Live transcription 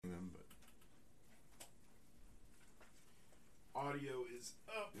audio is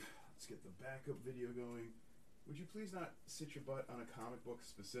up. Let's get the backup video going. Would you please not sit your butt on a comic book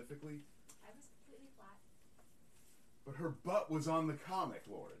specifically? I was completely flat. But her butt was on the comic,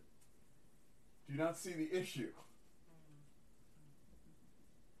 Lauren. Do you not see the issue?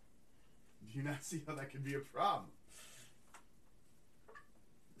 Do you not see how that could be a problem?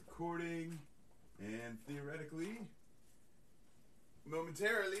 Recording, and theoretically,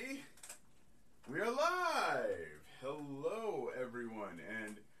 momentarily, we are live! Hello, everyone,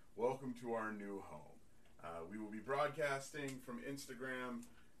 and welcome to our new home. We will be broadcasting from Instagram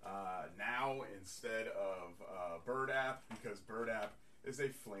now instead of Bird App, because Bird App is a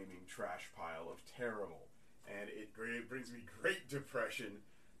flaming trash pile of terrible. And it brings me great depression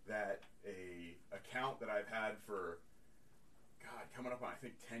that a account that I've had for, coming up on I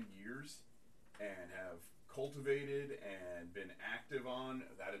think 10 years, and have cultivated and been active on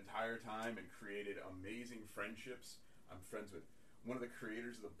that entire time and created amazing friendships. I'm friends with one of the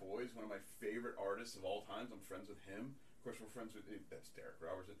creators of The Boys, one of my favorite artists of all times. I'm friends with him. Of course, we're friends with, that's Derek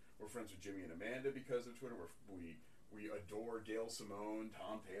Robertson. We're friends with Jimmy and Amanda because of Twitter. We adore Gail Simone,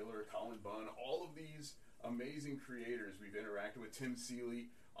 Tom Taylor, Colin Bunn, all of these amazing creators. We've interacted with Tim Seeley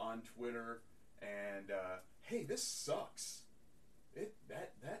on Twitter, and hey, this sucks. It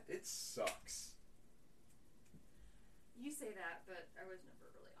sucks. You say that, but I was never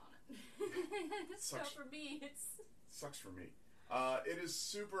really on it. So for me, it's... Sucks for me. It is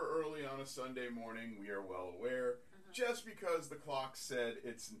super early on a Sunday morning, we are well aware. Just because the clock said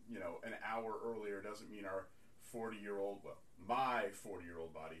it's, an hour earlier doesn't mean our 40-year-old, well, my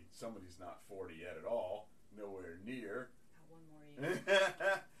 40-year-old body, somebody's not 40 yet at all, nowhere near. Got one more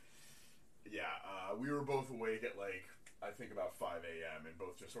year. Yeah, we were both awake at I think about 5 a.m. and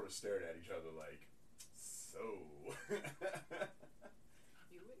both just sort of stared at each other like, so.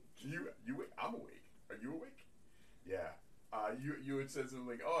 You awake? You awake? I'm awake. Are you awake? Yeah. You had said something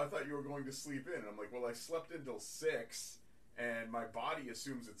like, oh, I thought you were going to sleep in. And I'm like, well, I slept until 6, and my body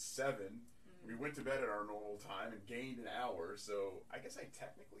assumes it's 7. Mm. We went to bed at our normal time and gained an hour, so I guess I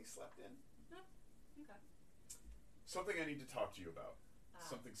technically slept in. Oh, okay. Something I need to talk to you about.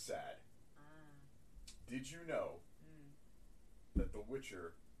 Something sad. Did you know that The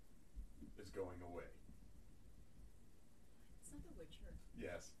Witcher is going away? It's not The Witcher.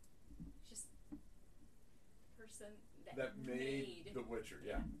 Yes. It's just the person that made The Witcher.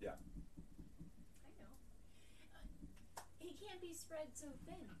 Yeah. I know. He can't be spread so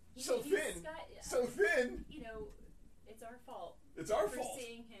thin. So thin? It's our fault. It's our for fault.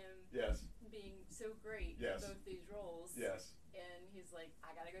 Seeing him being so great in both these roles. Yes. And he's like,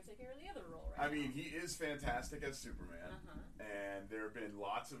 I gotta go take care of the other role I mean, he is fantastic as Superman. And there have been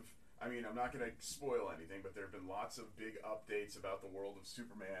lots of, I'm not going to spoil anything, but there have been lots of big updates about the world of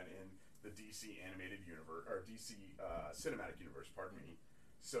Superman in the DC animated universe, or DC cinematic universe, pardon me.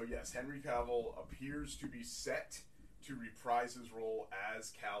 So yes, Henry Cavill appears to be set to reprise his role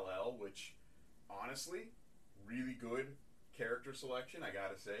as Kal-El, which, honestly, really good character selection, I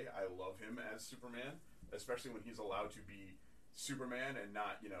gotta say. I love him as Superman, especially when he's allowed to be Superman and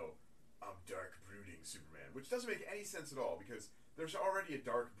not, dark, brooding Superman, which doesn't make any sense at all, because there's already a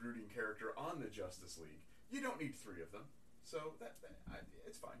dark, brooding character on the Justice League. You don't need 3 of them, so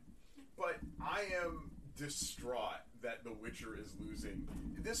it's fine. But I am distraught that The Witcher is losing.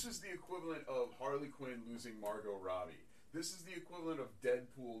 This is the equivalent of Harley Quinn losing Margot Robbie. This is the equivalent of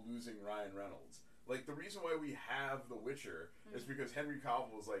Deadpool losing Ryan Reynolds. The reason why we have The Witcher is because Henry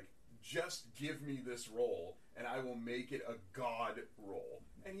Cavill was like, just give me this role, and I will make it a god role.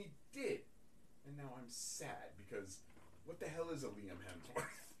 And he did. And now I'm sad, because what the hell is a Liam Hemsworth?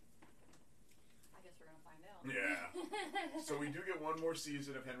 I guess we're going to find out. Yeah. So we do get one more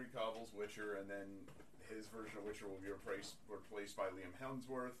season of Henry Cavill's Witcher, and then his version of Witcher will be replaced by Liam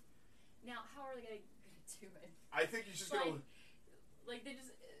Hemsworth. Now, how are they going to do it? I think he's just going to... they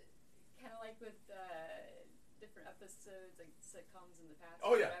just... kind of like with different episodes, like sitcoms in the past.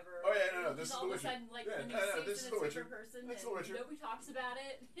 Oh yeah. Whatever. Oh yeah. No. This is The Witcher. All of a sudden, the new this is season, The it's Witcher. a different person. That's The Witcher. Nobody talks about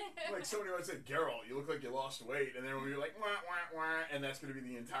it. Like somebody once said, Geralt, you look like you lost weight, and then when you're like, wah, wah, wah, and that's going to be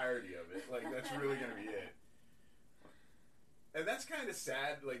the entirety of it. That's really going to be it. And that's kind of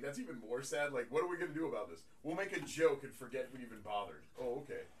sad. That's even more sad. What are we going to do about this? We'll make a joke and forget we even bothered. Oh,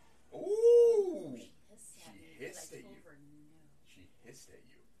 okay. Ooh! She hissed at you. No. She hissed at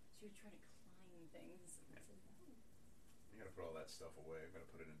you. She was trying to climb things. I said, no. I gotta put all that stuff away. I'm gonna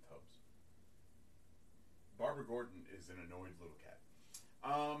put it in tubs. Barbara Gordon is an annoyed little cat.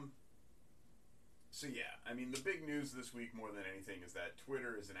 So yeah, the big news this week more than anything is that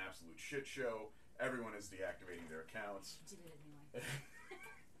Twitter is an absolute shit show. Everyone is deactivating their accounts. Did it anyway.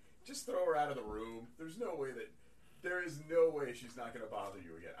 Just throw her out of the room. There's no way that There is no way she's not going to bother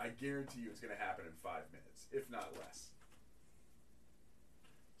you again. I guarantee you it's going to happen in 5 minutes, if not less.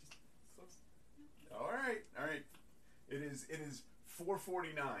 All right. It is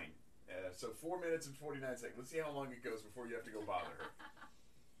 4:49. So 4 minutes and 49 seconds. Let's see how long it goes before you have to go bother her.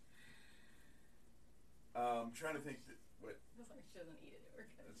 I'm trying to think. What? As long as she doesn't eat it, we're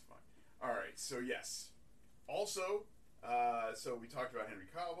good. That's fine. All right. So yes. Also, so we talked about Henry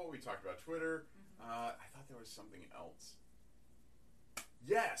Cavill. We talked about Twitter. I thought there was something else.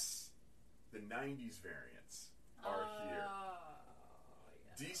 Yes, the '90s variants are here.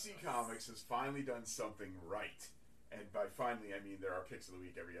 Yes. DC Comics has finally done something right. And by finally, I mean there are picks of the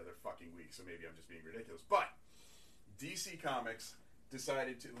week every other fucking week, so maybe I'm just being ridiculous. But DC Comics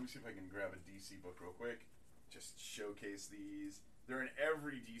decided to... Let me see if I can grab a DC book real quick. Just showcase these. They're in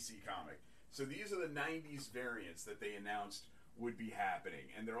every DC comic. So these are the 90s variants that they announced would be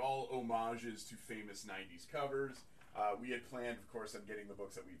happening. And they're all homages to famous 90s covers. We had planned, of course, on getting the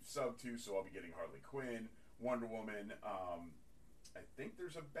books that we've subbed to, so I'll be getting Harley Quinn, Wonder Woman, I think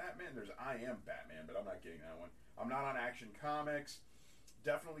there's a Batman. There's I Am Batman, but I'm not getting that one. I'm not on Action Comics.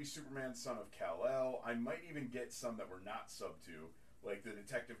 Definitely Superman, Son of Kal-El. I might even get some that we're not sub to, like the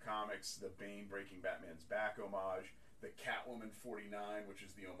Detective Comics, the Bane Breaking Batman's Back homage, the Catwoman 49, which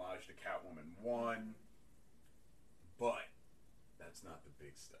is the homage to Catwoman 1. But that's not the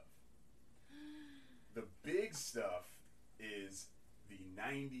big stuff. The big stuff is the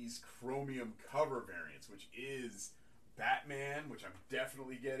 90s chromium cover variants, which is Batman, which I'm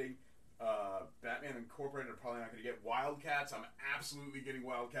definitely getting. Batman Incorporated are probably not going to get. Wildcats, I'm absolutely getting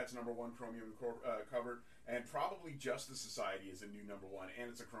Wildcats #1 chromium cover. And probably Justice Society is a new #1,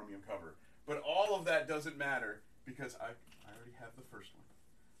 and it's a chromium cover. But all of that doesn't matter, because I already have the first one.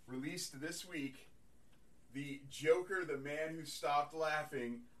 Released this week, the Joker, the Man Who Stopped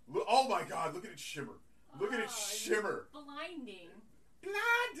Laughing. Oh my god, look at it shimmer. Look at it shimmer. Blinding.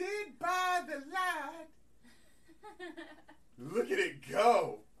 Blinded by the light. Look at it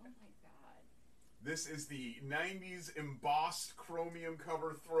go. Oh my god. This is the 90s embossed chromium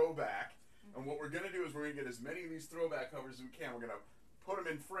cover throwback. Mm-hmm. And what we're going to do is we're going to get as many of these throwback covers as we can. We're going to put them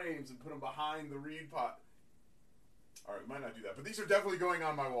in frames and put them behind the reed pot. Alright, we might not do that, but these are definitely going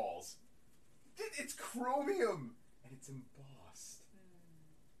on my walls. It's chromium! And it's embossed.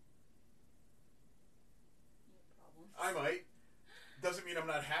 I might. Doesn't mean I'm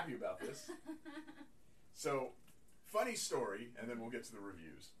not happy about this. So, funny story, and then we'll get to the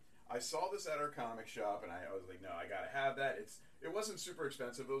reviews. I saw this at our comic shop, and I was like, no, I gotta have that. It wasn't super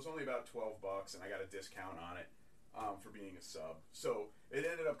expensive. It was only about $12, and I got a discount on it for being a sub. So, it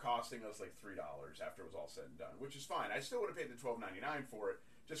ended up costing us like $3 after it was all said and done, which is fine. I still would have paid the $12.99 for it,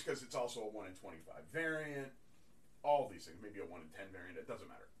 just because it's also a 1 in 25 variant. All these things, maybe a 1 in 10 variant, it doesn't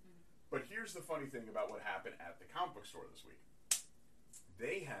matter. But here's the funny thing about what happened at the comic book store this week.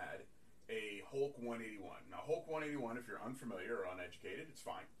 They had a Hulk 181. Now, Hulk 181, if you're unfamiliar or uneducated, it's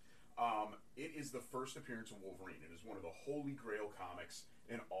fine. It is the first appearance of Wolverine. It is one of the Holy Grail comics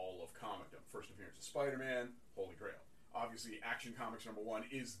in all of comicdom. First appearance of Spider-Man, Holy Grail. Obviously, Action Comics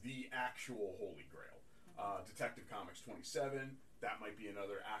 #1 is the actual Holy Grail. Detective Comics 27, that might be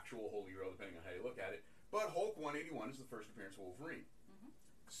another actual Holy Grail, depending on how you look at it. But Hulk 181 is the first appearance of Wolverine.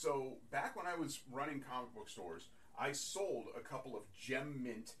 So, back when I was running comic book stores, I sold a couple of Gem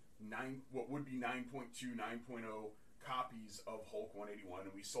Mint what would be 9.2, 9.0 copies of Hulk 181,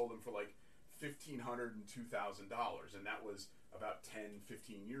 and we sold them for like $1,500 and $2,000, and that was about 10,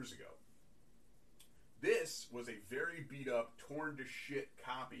 15 years ago. This was a very beat up, torn to shit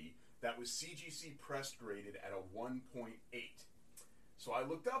copy that was CGC press graded at a 1.8. So I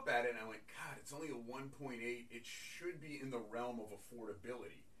looked up at it and I went, God, it's only a 1.8. It should be in the realm of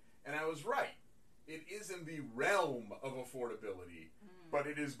affordability. And I was right. It is in the realm of affordability, but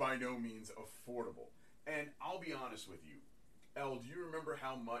it is by no means affordable. And I'll be honest with you. Elle, do you remember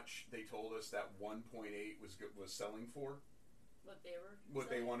how much they told us that 1.8 was selling for? What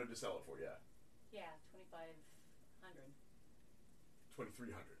they wanted to sell it for, yeah. Yeah,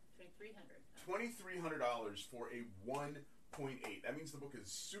 $2,300 for a 1.8. That means the book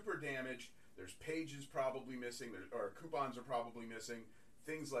is super damaged. There's pages probably missing, or coupons are probably missing,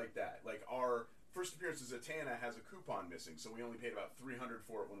 things like that. Like our first appearance as Zatanna has a coupon missing, so we only paid about $300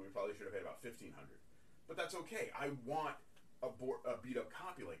 for it when we probably should have paid about $1,500. But that's okay. I want a beat up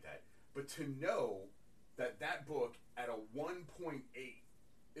copy like that. But to know that that book at a 1.8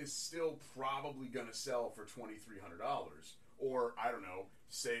 is still probably going to sell for $2,300, or I don't know,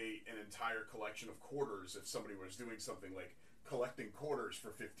 say an entire collection of quarters if somebody was doing something like collecting quarters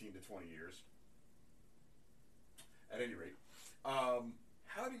for 15 to 20 years. At any rate,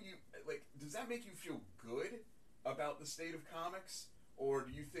 how do you, like, does that make you feel good about the state of comics, or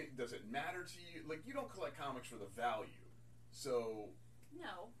do you think does it matter to you? Like, you don't collect comics for the value, so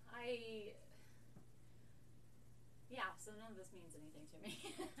No, so none of this means anything to me.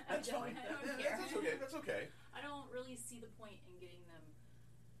 that's fine. I don't care. That's okay. That's okay. I don't really see the point in getting them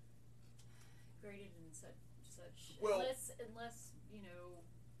graded and such. Well, unless you know,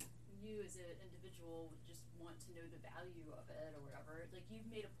 you as an individual just want to know the value of it or whatever. Like, you've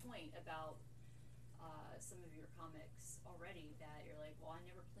made a point about some of your comics already that you're like, well, I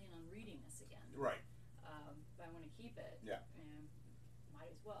never plan on reading this again. Right. But I want to keep it. Yeah. And might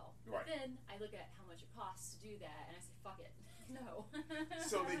as well. Right. But then I look at how much it costs to do that, and I say, fuck it. No.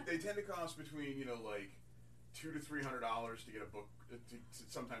 So they tend to cost between, you know, like $200 to $300 to get a book,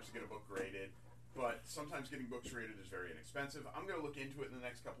 sometimes to get a book graded. But sometimes getting books rated is very inexpensive. I'm going to look into it in the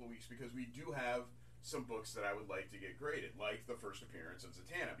next couple of weeks because we do have some books that I would like to get graded, like the first appearance of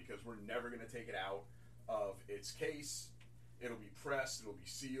Zatanna, because we're never going to take it out of its case. It'll be pressed. It'll be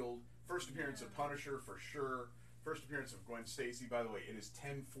sealed. First appearance of Punisher for sure. First appearance of Gwen Stacy. By the way, it is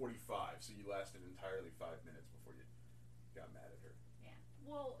 10:45, so you lasted entirely 5 minutes before you got mad at her. Yeah.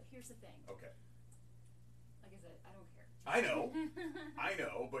 Well, here's the thing. Okay. Like I said, I don't care. I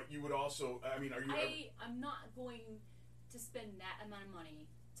know, but you would also. I mean, are you? I'm not going to spend that amount of money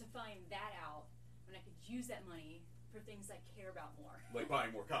to find that out when I could use that money for things I care about more. Like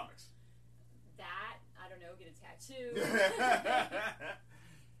buying more comics. That, I don't know, get a tattoo.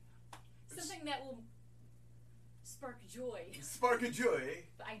 Something that will spark joy. Spark a joy.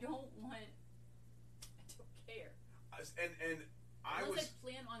 But I don't care. And I Unless was. I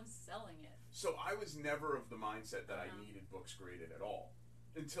plan on selling it. So I was never of the mindset that I needed books graded at all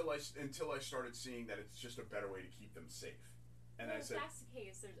until I started seeing that it's just a better way to keep them safe. And well, I said, if that's the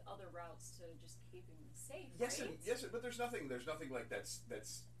case, there's other routes to just keeping them safe. yes, right? yes, but there's nothing like that's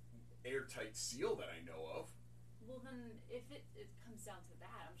airtight seal that I know of. Well, then if it comes down to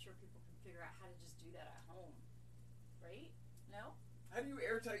that, I'm sure people can figure out how to just do that at home, right? No? How do you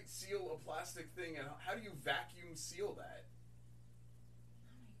airtight seal a plastic thing, and how do you vacuum seal that?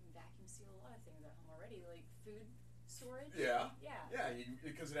 Like food storage? Yeah. Yeah.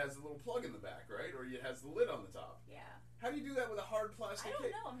 Because it has a little plug in the back, right? Or it has the lid on the top. Yeah. How do you do that with a hard plastic I don't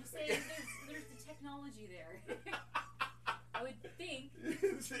case? know. I'm just saying there's the technology there. I would think you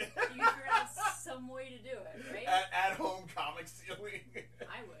could figure out some way to do it, right? At home comic sealing.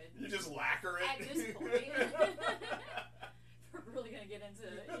 I would. You just lacquer it. At this point. We're really going to get into,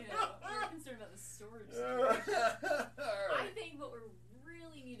 we're concerned about the storage situation. Right. I think what we're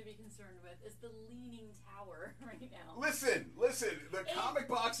really need to be concerned with is the leaning tower right now. Listen. The comic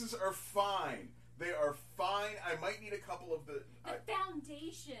boxes are fine. They are fine. I might need a couple of the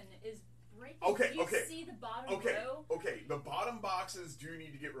foundation is breaking. Okay. You see the bottom row? Okay. The bottom boxes do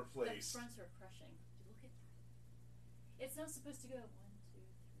need to get replaced. The fronts are crushing. Look at that. It's not supposed to go 1, 2, 3,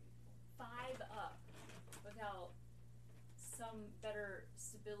 4, 5 up without some better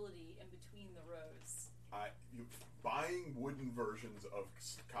stability in between the rows. Buying wooden versions of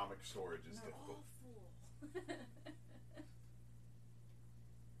comic storage is difficult. Awful.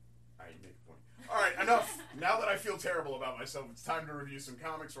 Alright, you make a point. Alright, enough. Now that I feel terrible about myself, it's time to review some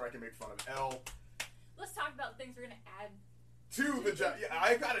comics where I can make fun of Elle. Let's talk about things we're going to add to the job. Yeah,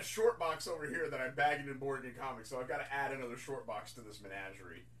 I got a short box over here that I'm bagging in Board Game Comics, so I've got to add another short box to this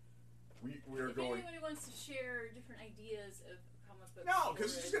menagerie. We're if going. anybody wants to share different ideas of comic books, no,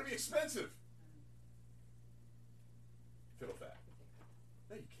 because it's going to be expensive. Fiddle fat.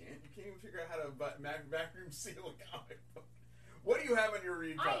 No, you can't. You can't even figure out how to backroom seal a comic book. What do you have on your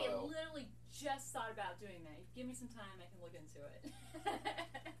read pile? I literally just thought about doing that. Give me some time, I can look into it.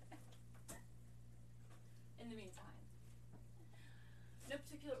 In the meantime, no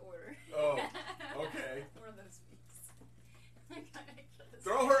particular order. Oh, okay. One of those weeks.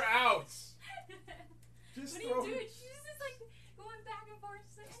 Throw her out. Just what are you doing? She's just like going back and forth.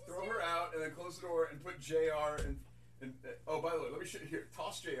 She's like, throw her out and then close the door and put JR and oh, by the way, let me show you here.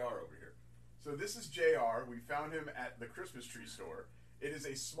 Toss JR over here. So this is JR. We found him at the Christmas tree store. It is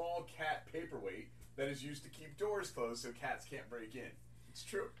a small cat paperweight that is used to keep doors closed so cats can't break in. It's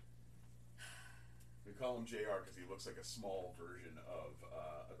true. We call him JR because he looks like a small version of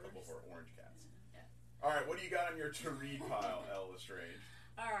a couple of our orange cats. Yeah. All right, what do you got on your to-read pile, Elle Lestrange?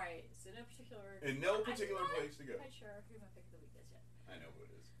 All right, so no particular... In no particular place to go. I'm not quite sure who my pick of the week is yet. I know who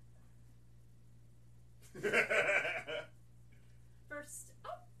it is.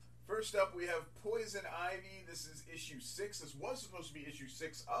 First up, we have Poison Ivy. This is issue 6. This was supposed to be issue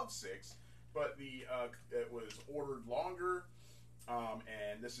 6 of 6, but it was ordered longer.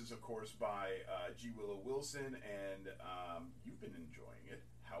 And this is, of course, by G. Willow Wilson, and you've been enjoying it.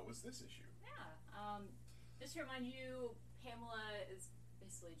 How was this issue? Yeah. Just to remind you, Pamela is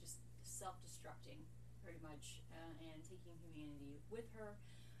basically just self-destructing, pretty much, and taking humanity with her.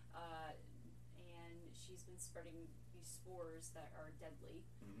 And she's been spreading these spores that are deadly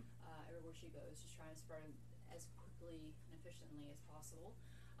everywhere she goes, just trying to spread them as quickly and efficiently as possible.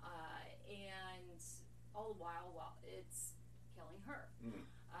 And all the while it's killing her.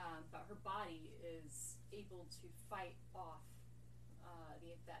 But her body is able to fight off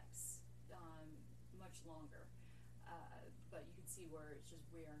the effects much longer. But you can see where it's just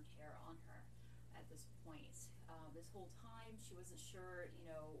wear and tear on her at this point. This whole time, she wasn't sure,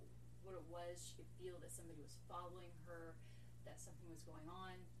 what it was. She could feel that somebody was following her, that something was going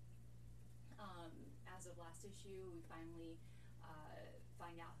on. As of last issue, we finally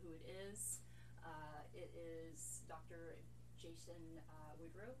find out who it is. It is Dr. Jason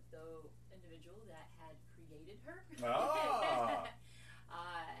Woodrow, the individual that had created her.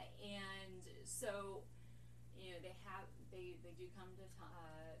 And so, they do come to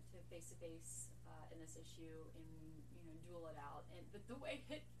face to face in this issue and duel it out. But the way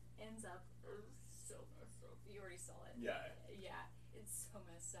it ends up is so messed up. You already saw it. Yeah, it's so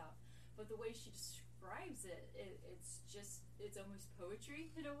messed up. But the way she describes it, it's almost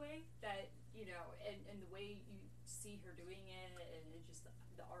poetry in a way that, and the way you see her doing it, and it just,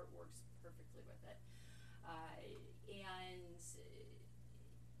 the art works perfectly with it. And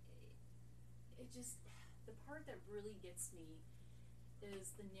it just, the part that really gets me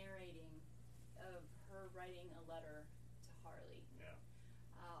is the narrating of her writing a letter to Harley. Yeah.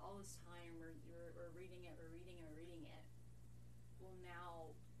 All this time we're reading it. Well,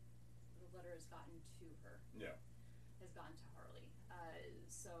 now the letter has gotten to her. Yeah. Has gotten to Harley.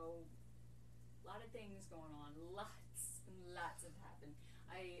 So a lot of things going on. Lots and lots have happened.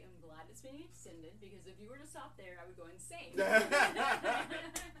 I am glad it's being extended, because if you were to stop there, I would go insane.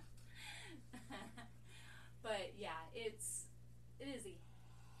 But yeah, it is a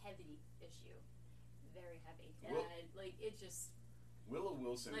heavy issue, very heavy, and it just. Willow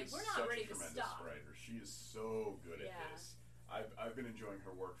Wilson is such a tremendous writer. She is so good at this. I've been enjoying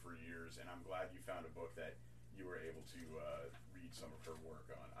her work for years, and I'm glad you found a book that you were able to read some of her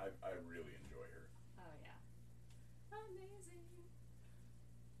work on. I really enjoy her. Oh yeah, amazing.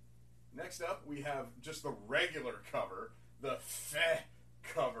 Next up, we have just the regular cover, the feh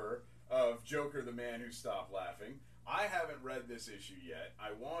cover of Joker, the Man Who Stopped Laughing. I haven't read this issue yet.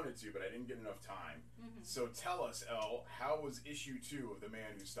 I wanted to, but I didn't get enough time. So tell us, Elle, how was issue 2 of The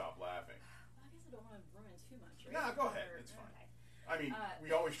Man Who Stopped Laughing? Well, I guess I don't want to ruin too much, right? Nah, go ahead. It's fine. Okay. I mean,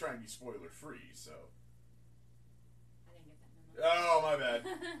 we always try and be spoiler-free, so... I didn't get that memo. Oh, my bad.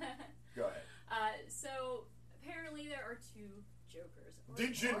 Go ahead. So, apparently there are 2 Jokers.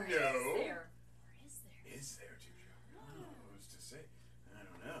 Did you know? Is there? Or is there? Is there 2 Jokers? Who's to say? I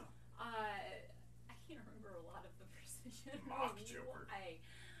don't know. I can't remember a lot of the precision. Mock Joker.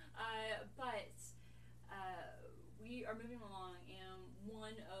 But we are moving along, and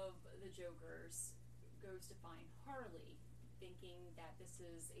one of the Jokers goes to find Harley, thinking that this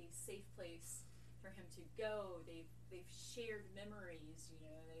is a safe place for him to go. They've shared memories.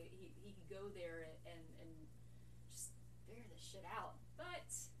 He could go there and just figure this shit out. But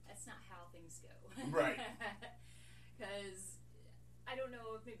that's not how things go. Right. Because I don't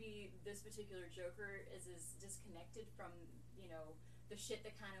know if maybe this particular Joker is disconnected from, the shit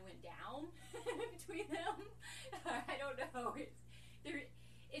that kind of went down between them. I don't know.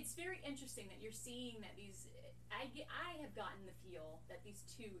 It's very interesting that you're seeing that these. I have gotten the feel that these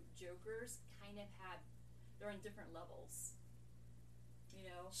 2 Jokers kind of they're on different levels.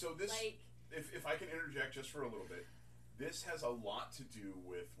 So this, if I can interject just for a little bit, this has a lot to do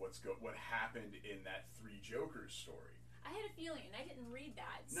with what happened in that 3 Jokers story. I had a feeling, and I didn't read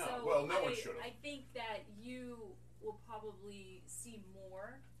that. No, so well, no one should have. I think that you will probably see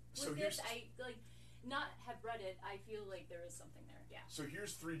more with So this. I not have read it. I feel like there is something there. Yeah. So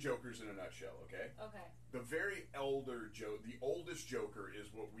here's 3 Jokers in a nutshell, okay? Okay. The very the oldest Joker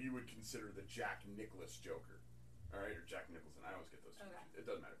is what we would consider the Jack Nicklaus Joker. All right, or Jack Nicholson. I always get those two. Okay. It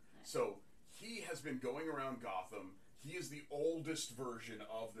doesn't matter. Right. So he has been going around Gotham. He is the oldest version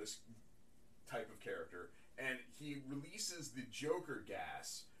of this type of character, and he releases the Joker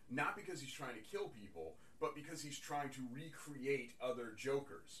gas not because he's trying to kill people, but because he's trying to recreate other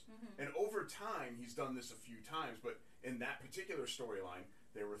Jokers. And over time, he's done this a few times, but in that particular storyline,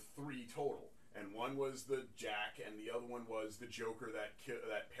 there were 3 total. And one was the Jack, and the other one was the Joker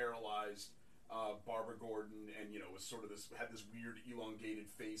that paralyzed Barbara Gordon, and was sort of had this weird elongated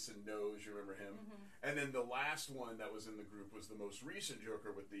face and nose. You remember him? And then the last one that was in the group was the most recent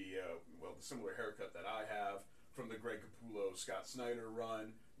Joker with the similar haircut that I have from the Greg Capullo Scott Snyder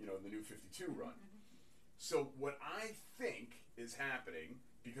run, the New 52 run. So what I think is happening,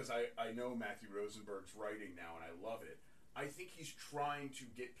 because I know Matthew Rosenberg's writing now and I love it, I think he's trying to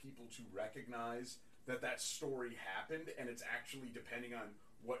get people to recognize that story happened, and it's actually depending on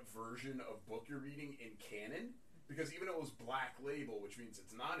what version of book you're reading in canon. Because even though it was Black Label, which means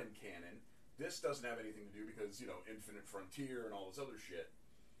it's not in canon, this doesn't have anything to do because, Infinite Frontier and all this other shit.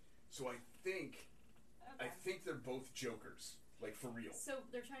 So I think they're both Jokers, like for real. So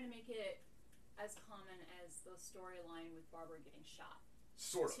they're trying to make it as common as the storyline with Barbara getting shot.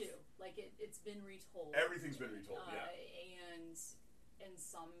 Sort of. Too. Like it's been retold. Everything's been retold, yeah. And in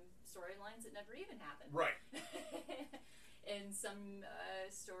some storylines it never even happened. Right. In some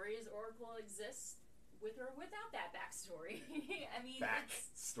stories, Oracle exists with or without that backstory. I mean,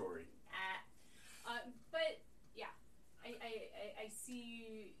 backstory. But yeah, I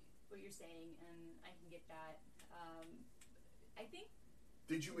see what you're saying, and I can get that. I think.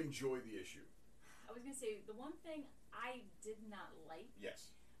 Did you enjoy the issue? I was gonna say the one thing I did not like.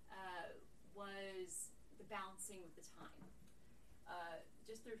 Yes. Was the balancing with the time.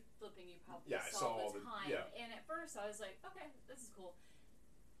 Just through flipping, you probably saw the time. Yeah. And at first, I was like, okay, this is cool.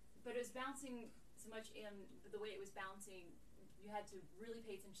 But it was bouncing so much, and the way it was bouncing, you had to really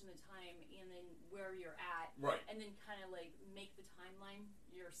pay attention to the time and then where you're at. Right. And then kind of like make the timeline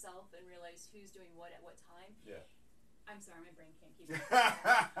yourself and realize who's doing what at what time. Yeah. I'm sorry, my brain can't keep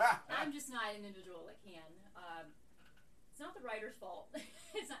up. I'm just not an individual that can. It's not the writer's fault.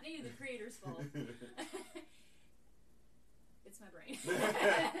 It's not any of the creator's fault. It's my brain.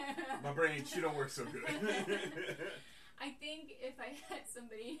 My brain, she don't work so good. I think if I had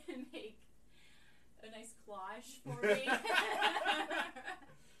somebody make a nice collage for me,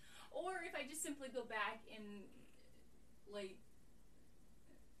 or if I just simply go back and like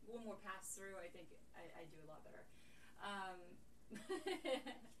one more pass through, I think I do a lot better.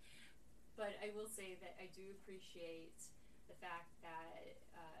 But I will say that I do appreciate the fact that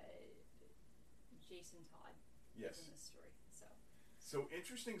Jason Todd is in this story. So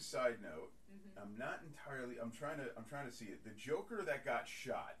interesting side note. I'm not entirely. I'm trying to see it. The Joker that got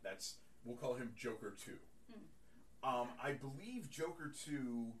shot. We'll call him Joker 2. I believe Joker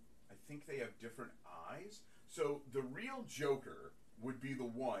 2. I think they have different eyes. So the real Joker would be the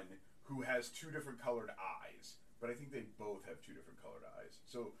one who has two different colored eyes. But I think they both have two different colored eyes.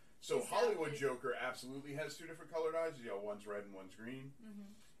 So Hollywood Joker absolutely has two different colored eyes. One's red and one's green.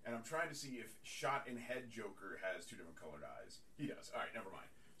 And I'm trying to see if Shot in Head Joker has two different colored eyes. He does. All right, never mind.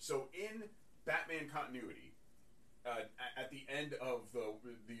 So in Batman continuity, at the end of the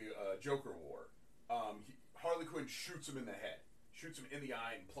Joker War, Harley Quinn shoots him in the head, shoots him in the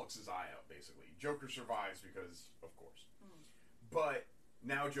eye, and plucks his eye out. Basically, Joker survives because, of course. But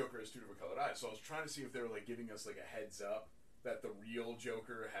now Joker has two different colored eyes. So I was trying to see if they were like giving us like a heads up that the real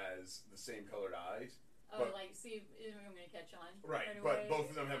Joker has the same colored eyes. Oh, like, see if I'm going to catch on. Right, but both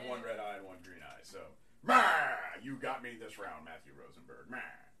of them have one red eye and one green eye, so. You got me this round, Matthew Rosenberg.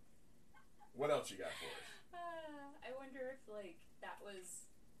 What else you got for us? I wonder if, like, that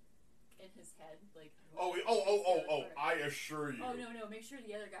was in his head. Like. I assure you. Oh, no, make sure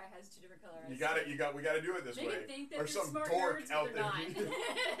the other guy has two different color eyes. We got to do it this way. Think that or some smart dork nerds, out there.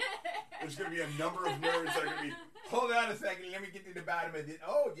 There's going to be a number of nerds that are going to be, hold on a second, let me get to the bottom of it.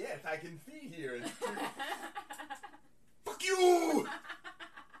 Oh, yes, I can see here. Fuck you!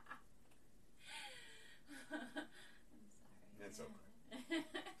 I'm sorry. It's okay.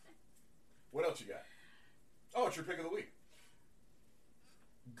 What else you got? Oh, it's your pick of the week.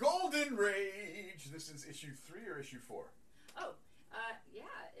 Golden Rage! This is issue 3 or issue 4? Oh, yeah,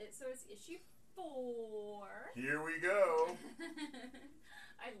 so it's issue 4. Here we go.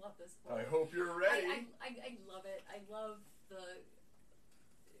 I love this book. I hope you're ready. I love it. I love the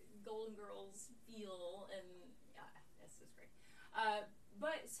Golden Girls feel, and this is great.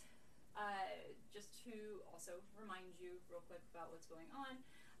 But just to also remind you real quick about what's going on,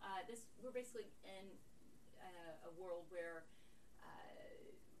 we're basically in a world where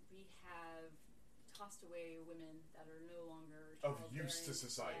we have tossed away women that are no longer of use to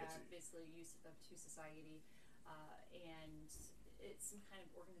society. Yeah, basically use to society, and it's some kind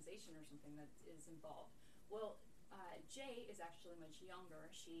of organization or something that is involved. Well, Jay is actually much younger.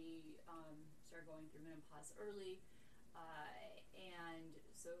 She started going through menopause early, and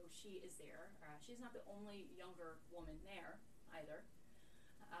so she is there. She's not the only younger woman there either,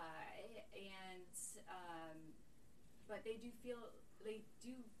 but they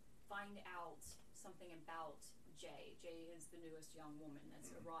do find out something about Jay. Jay is the newest young woman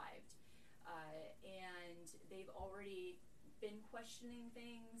that's arrived, and they've already been questioning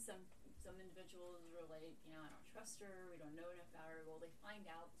things. Some individuals were like, I don't trust her, we don't know enough about her. Well, they find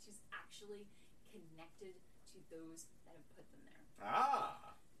out she's actually connected to those that have put them there.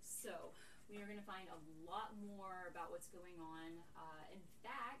 Ah. So we are going to find a lot more about what's going on. In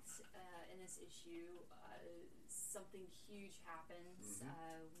fact, in this issue, something huge happens.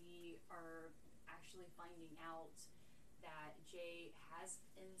 We are actually finding out that Jay has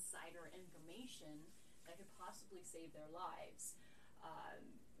insider information that could possibly save their lives.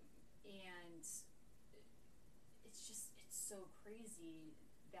 And it's so crazy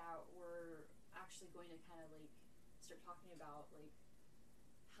that we're actually going to kind of like start talking about like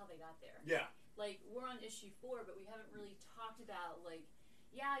how they got there. Yeah. Like, we're on issue 4, but we haven't really talked about, like,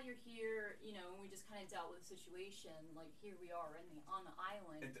 yeah, you're here, you know, and we just kind of dealt with the situation. Like, here we are on the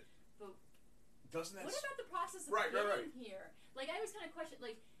island. But doesn't that... what about the process of getting here? Like, I always kind of question,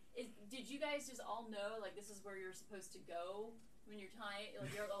 like, did you guys just all know, like, this is where you're supposed to go when you're tying, like,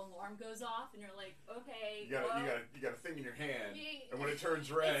 your alarm goes off, and you're like, okay, you got a thing in your hand, and when it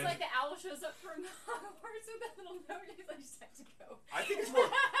turns red... It's like the owl shows up from Hogwarts with that little note, and he's like, just have to go. I think it's more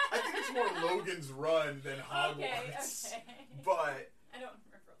Logan's Run than Hogwarts. Okay. But... I don't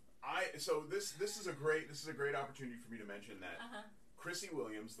remember. So this is a great opportunity for me to mention that Chrissy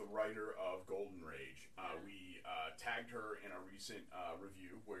Williams, the writer of Golden Rage, we tagged her in a recent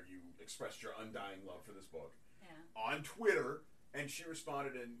review where you expressed your undying love for this book on Twitter, and she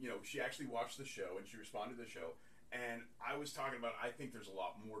responded, and she actually watched the show and she responded to the show, and I was talking about, I think there's a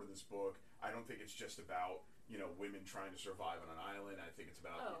lot more to this book. I don't think it's just about women trying to survive on an island. I think it's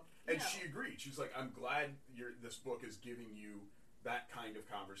about she agreed. She was like, I'm glad this book is giving you that kind of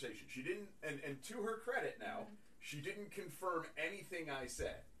conversation. She didn't, and to her credit now, she didn't confirm anything I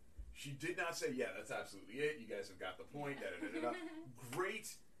said. She did not say, yeah, that's absolutely it. You guys have got the point. Da, da, da, da.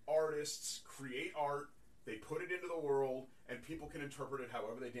 Great artists create art. They put it into the world, and people can interpret it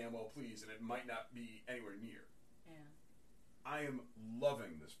however they damn well please, and it might not be anywhere near. Yeah. I am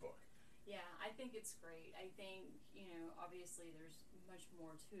loving this book. Yeah, I think it's great. I think, obviously there's much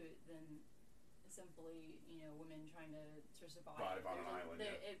more to it than simply, women trying to survive on an island.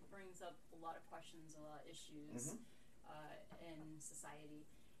 It brings up a lot of questions, a lot of issues in society,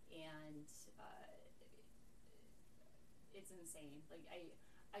 and it's insane. Like,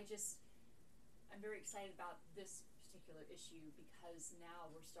 I'm very excited about this particular issue because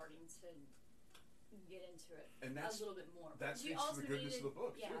now we're starting to get into it a little bit more. That speaks to the goodness of the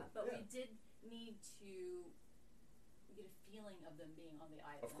book. Yeah, but we did need to get a feeling of them being on the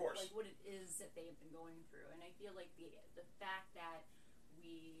island. Of course. Like what it is that they have been going through. And I feel like the fact that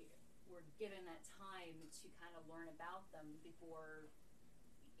we were given that time to kind of learn about them before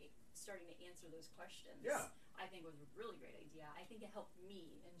starting to answer those questions, I think was a really great idea. I think it helped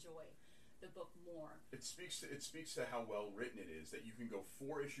me enjoy the book more. It speaks to how well written it is that you can go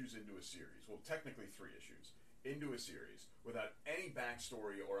 4 issues into a series, well technically 3 issues, into a series without any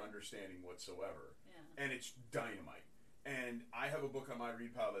backstory or understanding whatsoever. Yeah. And it's dynamite. And I have a book on my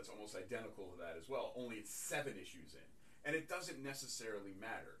read pile that's almost identical to that as well, only it's 7 issues in. And it doesn't necessarily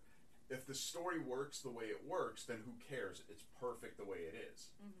matter. If the story works the way it works, then who cares? It's perfect the way it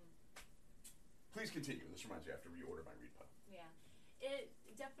is. Please continue. This reminds me I have to reorder my read pile. Yeah. It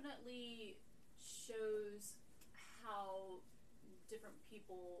definitely shows how different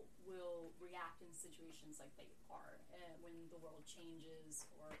people will react in situations like they are when the world changes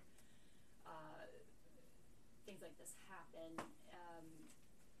or things like this happen.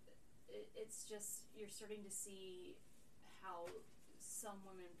 It's just, you're starting to see how some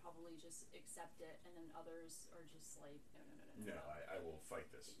women probably just accept it and then others are just like, no. I will fight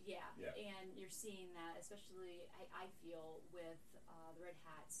this. Yeah. And you're seeing that, especially I feel with the Red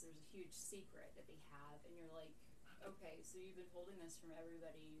Hats, there's a huge secret that they have, and you're like, okay, so you've been holding this from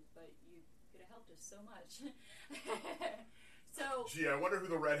everybody, but you could have helped us so much. So, gee, I wonder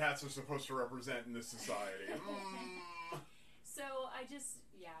who the Red Hats are supposed to represent in this society. So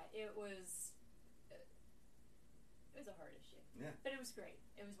it was a hard issue. Yeah. But it was great.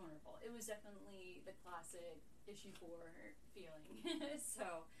 It was wonderful. It was definitely the classic issue 4 feeling.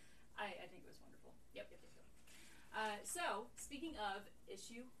 So I think it was wonderful. Yep. So speaking of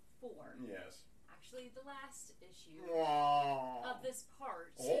issue 4. Yes. Actually, the last issue of this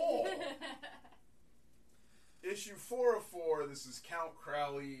part. Oh. Issue 4 of 4. This is Count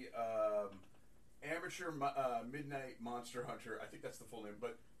Crowley, Amateur Midnight Monster Hunter. I think that's the full name,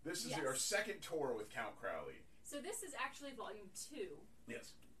 but this is our second tour with Count Crowley. So this is actually volume 2.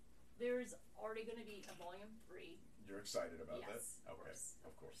 Yes. There's already going to be a volume 3. You're excited about that? Yes. Okay.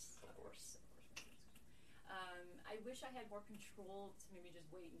 Of course. I wish I had more control to maybe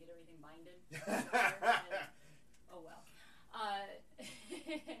just wait and get everything binded. Oh well.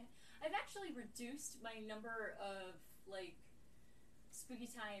 I've actually reduced my number of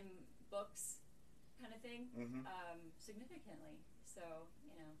spooky time books kind of thing, Mm-hmm. significantly. So,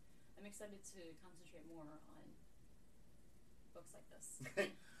 I'm excited to concentrate more on books like this.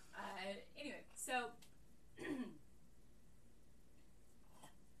 Anyway, so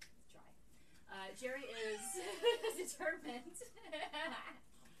dry. Jerry is determined.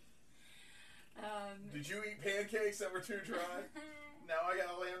 Did you eat pancakes that were too dry? Now I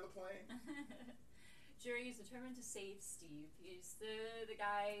gotta land the plane. Jerry is determined to save Steve. He's the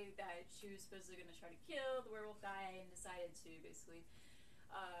guy that she was supposedly going to try to kill, the werewolf guy, and decided to basically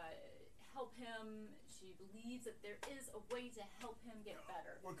help him. She believes that there is a way to help him get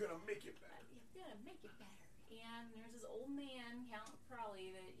better. We're gonna make it better. We're gonna make it better. And there's this old man, Count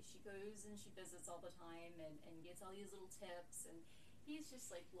Crowley, that she goes and she visits all the time and gets all these little tips. And he's just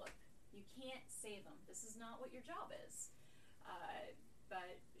like, look, you can't save him. This is not what your job is.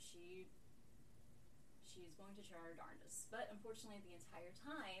 But she's going to try her darndest. But unfortunately, the entire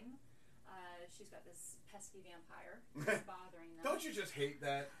time, she's got this pesky vampire that's bothering them. Don't you just hate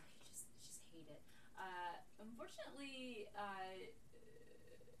that? Just hate it. Unfortunately,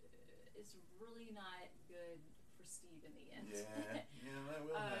 it's really not good for Steve in the end. Yeah, that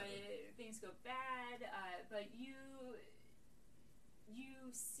will happen. Things go bad, but you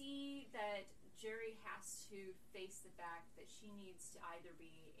see that Jerry has to face the fact that she needs to either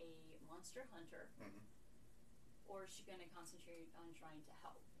be a monster hunter, Mm-hmm. or is she going to concentrate on trying to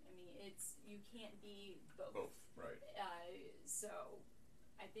help? I mean, you can't be both. Both, right. So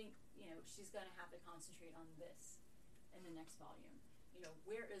I think, she's going to have to concentrate on this in the next volume.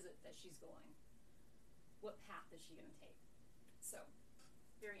 Where is it that she's going? What path is she going to take? So,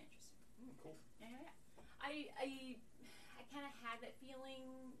 very interesting. Cool. Yeah. I kind of had that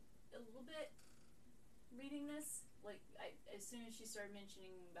feeling a little bit reading this. Like, as soon as she started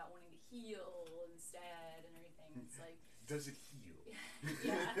mentioning about wanting to heal instead and everything, it's like... Does it heal?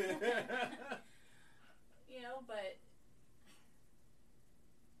 Yeah. But...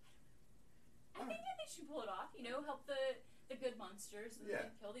 I think she pulled it off, help the good monsters and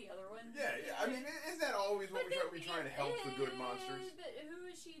then kill the other ones. Yeah. I mean, isn't that always what we're trying to help the good monsters? But who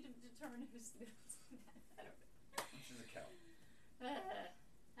is she to determine who's the good ones? I don't know. She's a cow.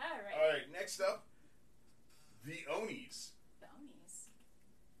 All right, next up, the Onis. The Onis.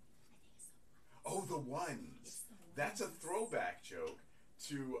 I think it's the Ones. Oh, the Ones. That's a throwback joke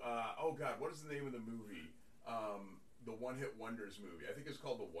to, oh God, what is the name of the movie? The One Hit Wonders movie. I think it's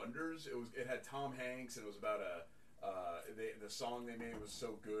called The Wonders. It had Tom Hanks, and it was about the song they made was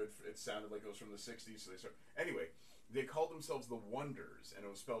so good. It sounded like it was from the 60s. So anyway, they called themselves The Wonders, and it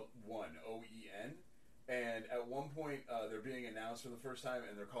was spelled one, O-E-N. And at one point, they're being announced for the first time,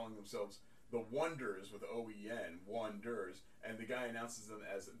 and they're calling themselves The Wonders with O-E-N, Wonders, and the guy announces them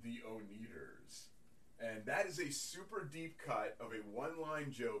as The Oneaters. And that is a super deep cut of a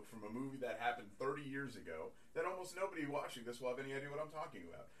one-line joke from a movie that happened 30 years ago that almost nobody watching this will have any idea what I'm talking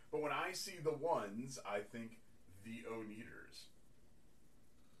about. But when I see The Ones, I think The Oneaters.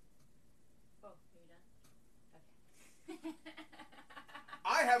 Oh, are you done? Okay.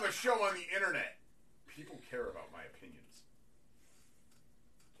 I have a show on the internet. People care about my opinions.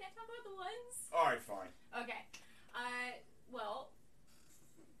 Can't talk about The Ones? All right, fine. Okay. Well,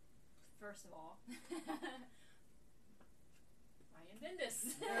 first of all, Ryan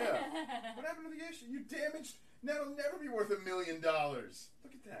Bendis. Yeah. What happened to the issue? You damaged. That'll never be worth $1 million.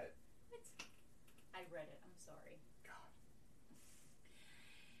 Look at that. What? I read it. I'm sorry. God.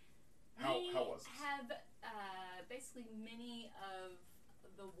 How was this? We have basically many of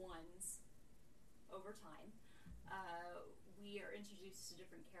the Ones over time. We are introduced to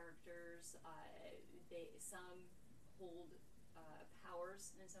different characters. Some hold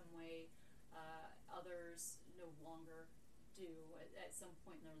powers in some way. Others no longer do. At some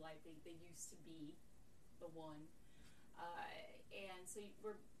point in their life, they used to be the one. And so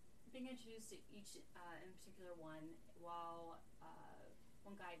we're being introduced to each in particular one, while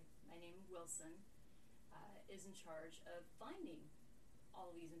one guy by the name of Wilson is in charge of finding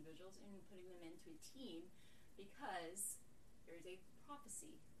all these individuals and putting them into a team, because there is a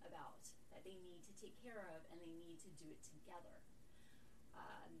prophecy about that they need to take care of, and they need to do it together.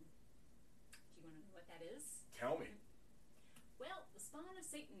 Do you want to know what that is? Tell me. Well, the spawn of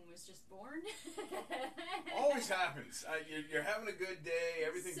Satan was just born. Always happens. You're having a good day.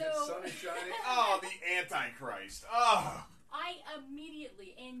 Everything's the sun is shining. Oh, the Antichrist. Oh. I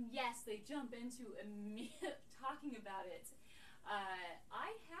immediately, and yes, they jump into talking about it.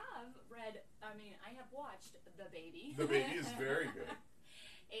 I have watched The Baby. The Baby is very good.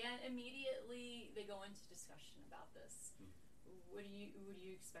 And immediately they go into discussion about this. What do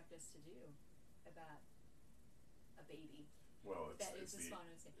you expect us to do about a baby? Well, that is the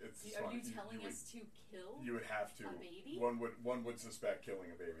spontaneous. it's Are you spontaneous. telling us to kill You would have to. a baby? One would suspect killing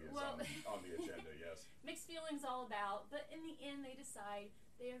a baby is on the agenda. Yes. Mixed feelings all about, but in the end, they decide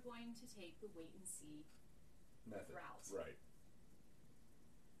they are going to take the wait and see Method. route. Right.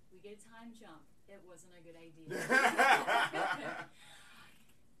 We get a time jump. It wasn't a good idea.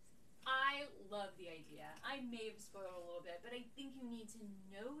 I love the idea. I may have spoiled a little bit, but I think you need to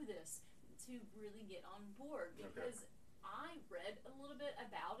know this to really get on board, because I read a little bit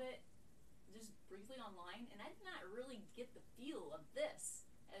about it just briefly online, and I did not really get the feel of this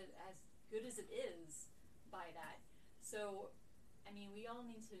as good as it is by that. So, I mean, we all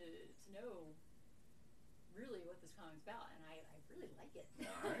need to know really what this comic's about, and I really like it.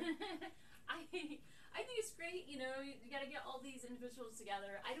 All right. I think it's great. You know, you got to get all these individuals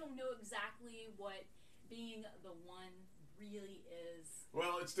together. I don't know exactly what being the one really is.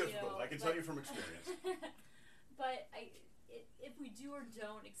 Well, it's difficult. I can tell you from experience. But if we do or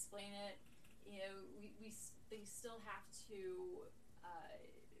don't explain it, you know, they still have to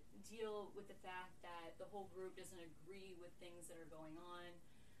deal with the fact that the whole group doesn't agree with things that are going on,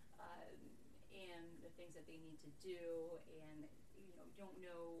 and the things that they need to do, and don't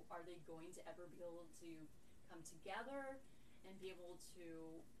know, are they going to ever be able to come together and be able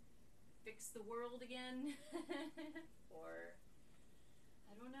to fix the world again? Or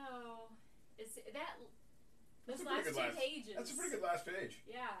I don't know. It's that those last two pages. That's a pretty good last page.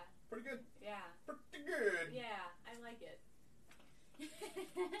 Yeah. Pretty good. Yeah. Pretty good. Yeah, I like it.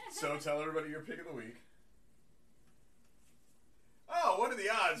 So tell everybody your pick of the week. Oh, what are the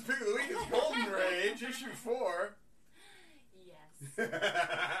odds? Pick of the week is Golden Rage, issue 4. Yes.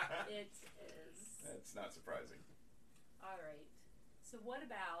 It is. That's not surprising. All right. So what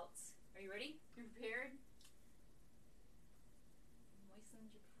about, are you ready? You prepared? Moisten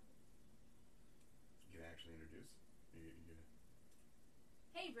your palate. You can actually introduce.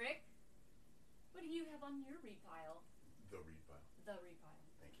 Hey, Rick. What do you have on your read pile? The read pile. The read pile.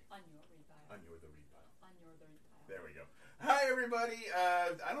 Thank you. On your read pile. On your the read pile. On your the read pile. There we go. Hi, everybody.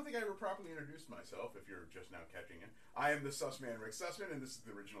 I don't think I ever properly introduced myself, if you're just now catching it. I am the Sussman, Rick Sussman, and this is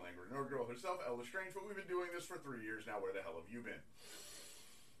the original Angry Nerd Girl herself, Ella Strange, but we've been doing this for 3 years now. Where the hell have you been?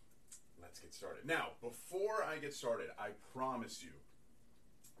 Let's get started. Now, before I get started, I promise you,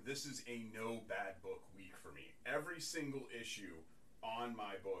 this is a no bad book week for me. Every single issue on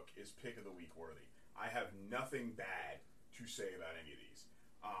my book is pick of the week worthy. I have nothing bad to say about any of these.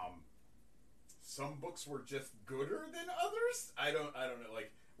 Some books were just gooder than others. I don't know.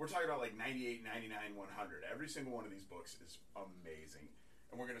 Like, we're talking about like 98, 99, 100. Every single one of these books is amazing.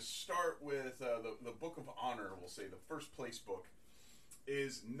 And we're going to start with the Book of Honor. We'll say the first place book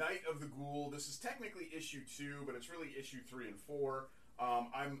is Night of the Ghoul. This is technically issue 2, but it's really issue 3 and 4.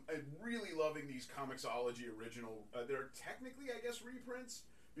 I'm really loving these Comixology original. They're technically, I guess, reprints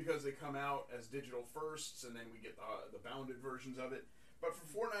because they come out as digital firsts, and then we get the bounded versions of it. But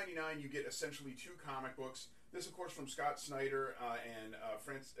for $4.99, you get essentially 2 comic books. This, of course, from Scott Snyder and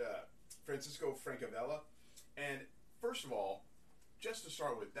Francisco Francavilla. And first of all, just to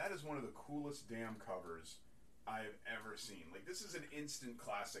start with, that is one of the coolest damn covers I've ever seen. Like, this is an instant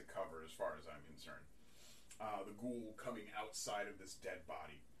classic cover as far as I'm concerned. The ghoul coming outside of this dead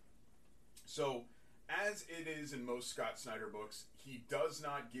body. So, as it is in most Scott Snyder books, he does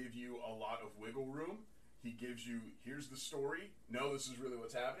not give you a lot of wiggle room. He gives you, here's the story. No, this is really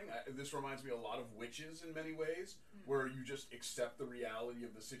what's happening. This reminds me a lot of Witches in many ways, where you just accept the reality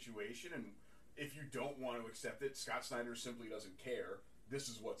of the situation, and if you don't want to accept it, Scott Snyder simply doesn't care. This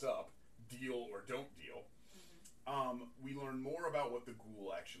is what's up. Deal or don't deal. We learn more about what the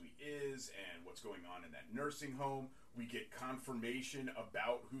ghoul actually is and what's going on in that nursing home. We get confirmation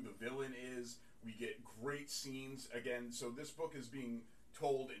about who the villain is. We get great scenes. Again, so this book is being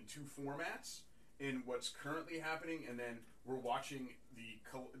told in 2 formats. In what's currently happening, and then we're watching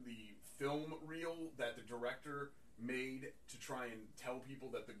the film reel that the director made to try and tell people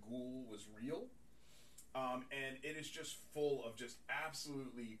that the ghoul was real. And it is just full of just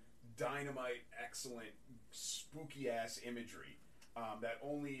absolutely dynamite, excellent, spooky-ass imagery that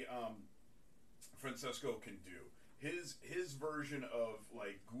only Francesco can do. His version of,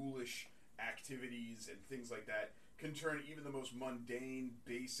 like, ghoulish activities and things like that can turn even the most mundane,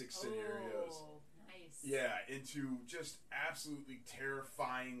 basic scenarios Nice. into just absolutely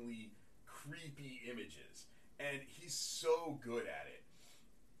terrifyingly creepy images. And he's so good at it.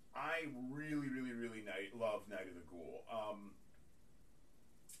 I really, really, really love Night of the Ghoul.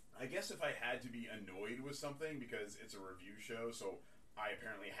 I guess if I had to be annoyed with something, because it's a review show, so I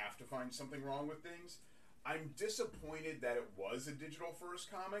apparently have to find something wrong with things, I'm disappointed that it was a digital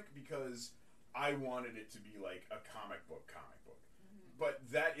first comic, because I wanted it to be like a comic book. But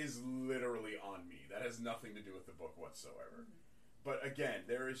that is literally on me. That has nothing to do with the book whatsoever. But again,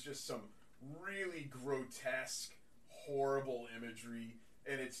 there is just some really grotesque, horrible imagery,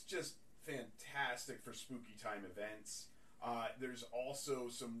 and it's just fantastic for spooky time events. There's also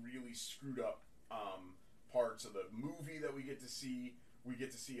some really screwed up parts of the movie that we get to see. We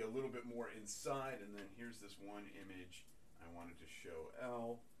get to see a little bit more inside, and then here's this one image I wanted to show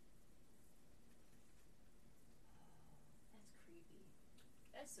Elle.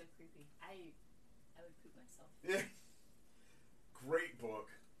 That's so creepy. I would poop myself. Yeah. Great book.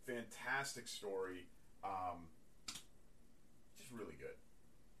 Fantastic story. Just really good.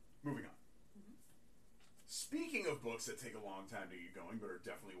 Moving on. Speaking of books that take a long time to get going, but are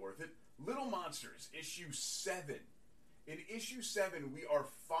definitely worth it, Little Monsters, issue 7. In issue 7, we are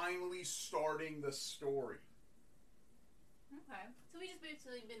finally starting the story. Okay. So we just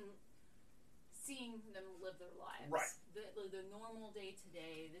basically been seeing them live their lives. Right. The normal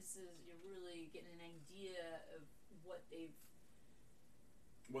day-to-day. This is, you're really getting an idea of what they've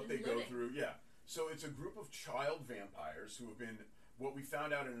go through. Yeah. So it's a group of child vampires who have been, what we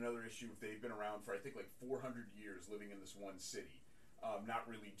found out in another issue, they've been around for I think like 400 years, living in this one city, not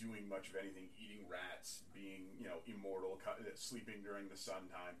really doing much of anything, eating rats, being immortal, sleeping during the sun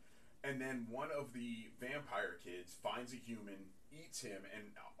time. And then one of the vampire kids finds a human, eats him,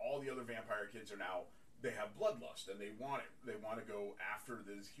 and all the other vampire kids are now, they have bloodlust, and they want it. They want to go after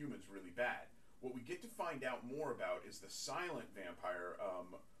these humans really bad. What we get to find out more about is the silent vampire,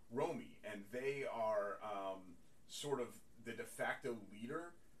 Romy, and they are sort of the de facto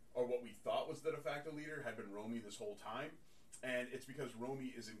leader, or what we thought was the de facto leader had been Romy this whole time. And it's because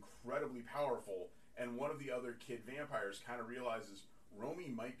Romy is incredibly powerful, and one of the other kid vampires kind of realizes Romy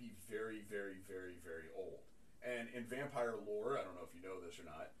might be very, very, very, very old. And in vampire lore, I don't know if you know this or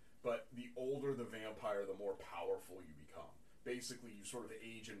not, but the older the vampire, the more powerful you become. Basically, you sort of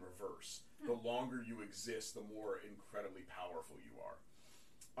age in reverse. The longer you exist, the more incredibly powerful you are.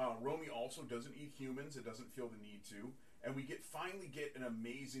 Romy also doesn't eat humans. It doesn't feel the need to. And we finally get an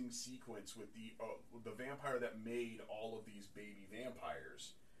amazing sequence with the vampire that made all of these baby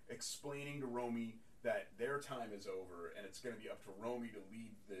vampires, explaining to Romy that their time is over, and it's going to be up to Romy to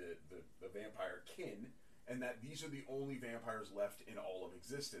lead the vampire kin, and that these are the only vampires left in all of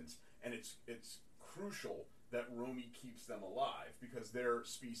existence, and it's crucial that Romy keeps them alive because their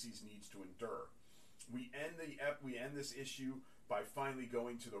species needs to endure. We end this issue by finally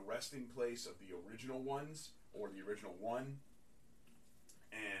going to the resting place of the original ones, or the original one,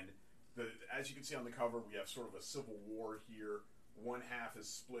 and as you can see on the cover, we have sort of a civil war here. One half is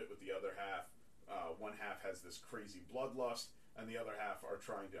split with the other half. One half has this crazy bloodlust, and the other half are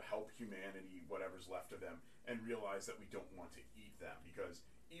trying to help humanity, whatever's left of them, and realize that we don't want to eat them, because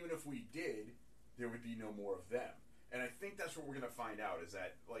even if we did, there would be no more of them. And I think that's what we're going to find out, is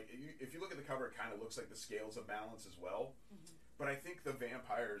that, like, if you look at the cover, it kind of looks like the scales of balance as well. Mm-hmm. But I think the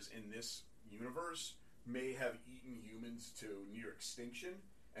vampires in this universe may have eaten humans to near extinction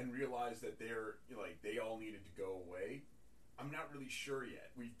and realized that they all needed to go away. I'm not really sure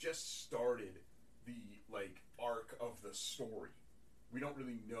yet. We've just started the arc of the story. We don't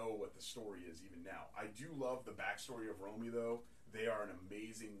really know what the story is even now. I do love the backstory of Romy, though. They are an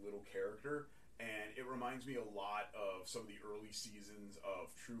amazing little character, and it reminds me a lot of some of the early seasons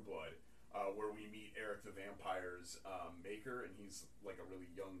of True Blood, where we meet Eric the Vampire's maker, and he's like a really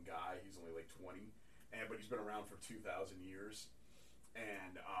young guy. He's only like 20, but he's been around for 2,000 years,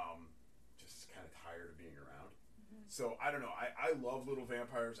 and just kind of tired of being around. So, I don't know. I love Little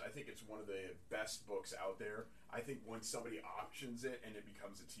Vampires. I think it's one of the best books out there. I think once somebody options it and it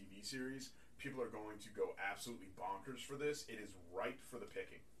becomes a TV series, people are going to go absolutely bonkers for this. It is right for the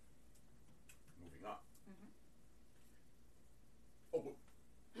picking. Moving on. Oh,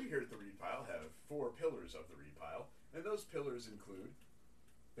 we here at the Read Pile have 4 pillars of the Read Pile, and those pillars include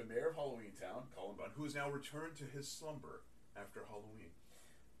the mayor of Halloween Town, Cullen Bunn, who has now returned to his slumber after Halloween.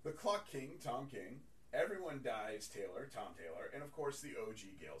 The Clock King, Tom King. Everyone Dies Taylor, Tom Taylor, and of course the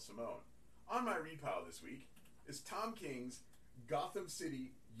OG Gail Simone. On my Read Pile this week is Tom King's Gotham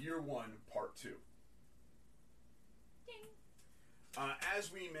City Year 1 Part 2. Ding. As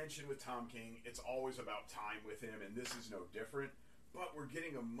we mentioned with Tom King, it's always about time with him, and this is no different, but we're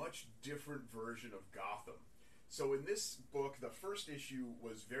getting a much different version of Gotham. So in this book, the first issue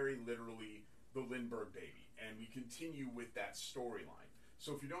was very literally the Lindbergh baby, and we continue with that storyline.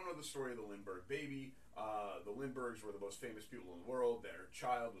 So if you don't know the story of the Lindbergh baby, the Lindberghs were the most famous people in the world. Their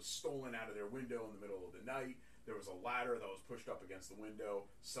child was stolen out of their window in the middle of the night. There was a ladder that was pushed up against the window.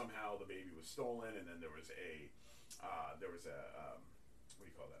 Somehow the baby was stolen, and then there was a what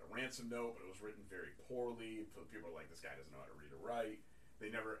do you call that? A ransom note, but it was written very poorly. People are like, this guy doesn't know how to read or write.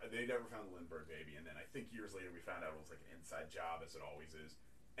 They never found the Lindbergh baby, and then I think years later we found out it was like an inside job, as it always is.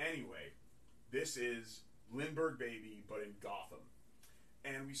 Anyway, this is Lindbergh baby, but in Gotham.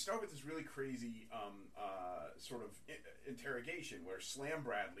 And we start with this really crazy sort of interrogation where Slam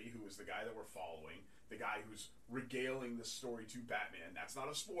Bradley, who is the guy that we're following, the guy who's regaling this story to Batman, that's not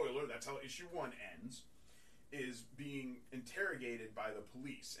a spoiler, that's how issue 1 ends, is being interrogated by the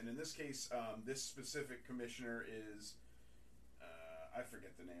police. And in this case, this specific commissioner is, I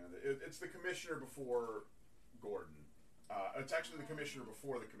forget the name of it. It's the commissioner before Gordon. It's actually the commissioner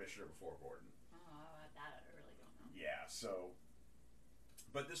before Gordon. That I really don't know. Yeah, so...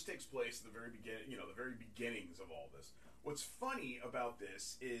 But this takes place at the very beginning, the very beginnings of all this. What's funny about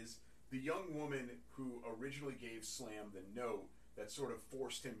this is the young woman who originally gave Slam the note that sort of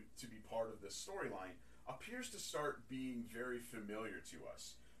forced him to be part of this storyline appears to start being very familiar to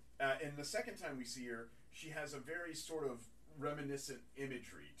us. And the second time we see her, she has a very sort of reminiscent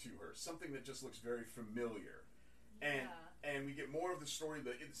imagery to her, something that just looks very familiar. And we get more of the story.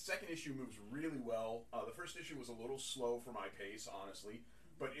 The second issue moves really well. The first issue was a little slow for my pace, honestly.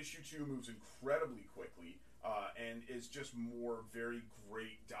 But issue 2 moves incredibly quickly and is just more very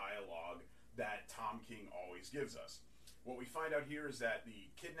great dialogue that Tom King always gives us. What we find out here is that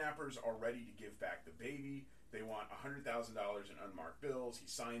the kidnappers are ready to give back the baby. They want $100,000 in unmarked bills. He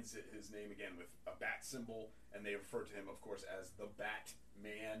signs his name again with a bat symbol, and they refer to him, of course, as the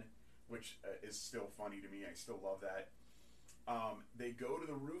Batman, which is still funny to me. I still love that. They go to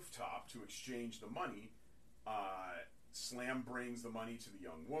the rooftop to exchange the money. Slam brings the money to the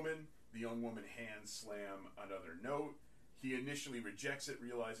young woman. The young woman hands Slam another note. He initially rejects it,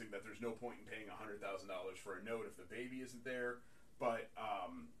 realizing that there's no point in paying $100,000 for a note if the baby isn't there. But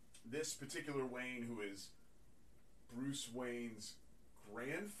this particular Wayne, who is Bruce Wayne's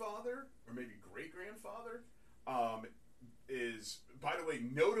grandfather, or maybe great-grandfather, is, by the way,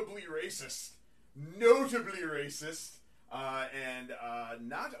 notably racist. And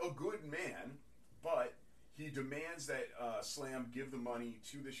not a good man, but he demands that Slam give the money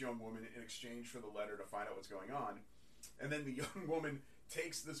to this young woman in exchange for the letter to find out what's going on. And then the young woman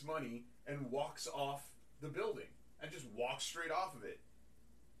takes this money and walks off the building. And just walks straight off of it.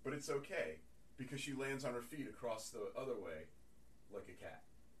 But it's okay, because she lands on her feet across the other way like a cat.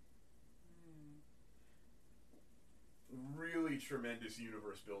 Really tremendous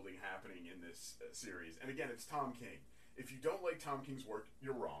universe building happening in this series. And again, it's Tom King. If you don't like Tom King's work,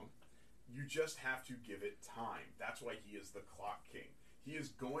 you're wrong. You just have to give it time. That's why he is the Clock King. He is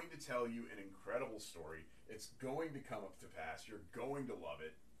going to tell you an incredible story. It's going to come up to pass. You're going to love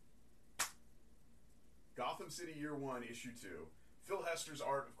it. Gotham City Year 1, Issue 2. Phil Hester's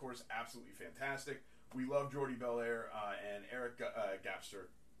art, of course, absolutely fantastic. We love Jordi Belair and Eric Gapster.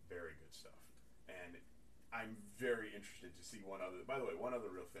 Very good stuff. And I'm very interested to see one other... By the way, one other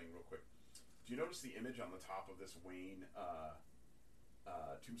real thing, real quick. Do you notice the image on the top of this Wayne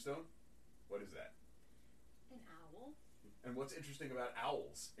tombstone? What is that? An owl. And what's interesting about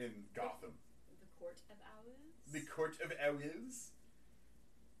owls in Gotham? The Court of Owls. The Court of Owls.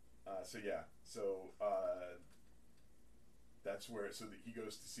 That's where, so that he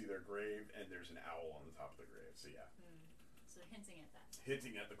goes to see their grave, and there's an owl on the top of the grave. So yeah. So hinting at that.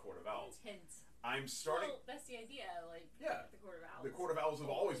 Hinting at the Court of Owls. Hint. I'm starting. Well, that's the idea. Like, yeah, the Court of Owls. The Court of Owls have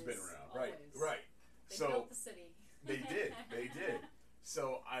always been around, right? Always. Right. They built the city. They did.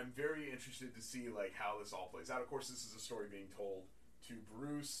 So I'm very interested to see like how this all plays out. Of course, this is a story being told to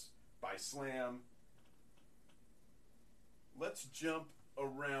Bruce by Slam. Let's jump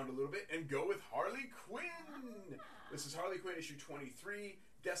around a little bit and go with Harley Quinn. This is Harley Quinn issue 23,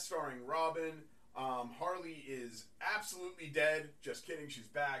 guest starring Robin. Harley is absolutely dead. Just kidding, she's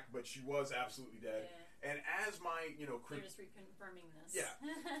back, but she was absolutely dead. Yeah. And as my, they're just reconfirming this. Yeah.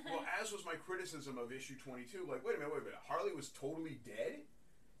 Well, as was my criticism of issue 22, like, wait a minute. Harley was totally dead,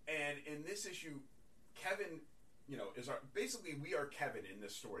 and in this issue, Kevin, is basically we are Kevin in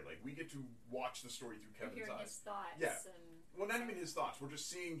this story. Like, we get to watch the story through Kevin's eyes. His thoughts. Yeah. Well, not even his thoughts. We're just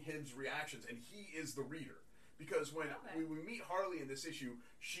seeing his reactions, and he is the reader. Because when we meet Harley in this issue,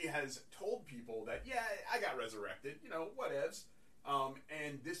 she has told people that, yeah, I got resurrected, whatevs.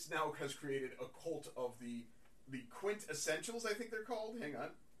 And this now has created a cult of the Quintessentials, I think they're called. Hang on.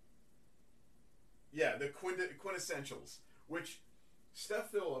 Yeah, the Quintessentials, which Steph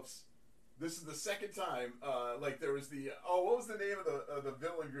Phillips, this is the second time, there was what was the name of the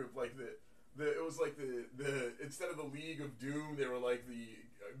villain group? Like it was like the instead of the League of Doom, they were like the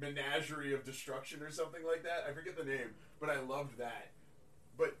Menagerie of Destruction or something like that. I forget the name, but I loved that.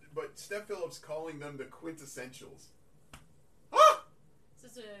 But Steph Phillips calling them the Quintessentials. Ah! So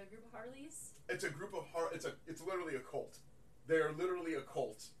it's a group of Harleys? It's a group of it's literally a cult. They are literally a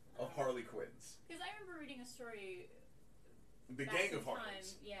cult of Harley Quinns. Because I remember reading a story. The gang of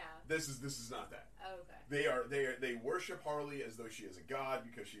Harleys. Yeah. This is not that. Oh, okay. They worship Harley as though she is a god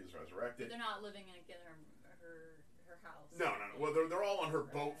because she is resurrected. But they're not living in her house. No. Well, they're all on her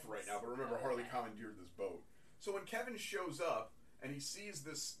boat for right now. But remember, Harley commandeered this boat. So when Kevin shows up and he sees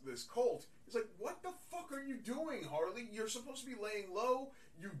this cult, he's like, "What the fuck are you doing, Harley? You're supposed to be laying low.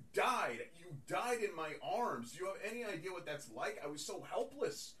 You died. You died in my arms. Do you have any idea what that's like? I was so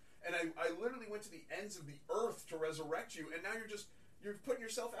helpless, and I literally went to the ends of the earth to resurrect you, and now you're putting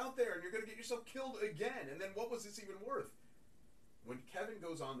yourself out there, and you're going to get yourself killed again. And then what was this even worth?" When Kevin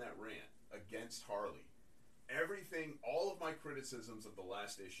goes on that rant against Harley, all of my criticisms of the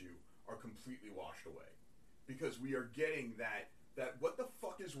last issue are completely washed away. Because we are getting that what the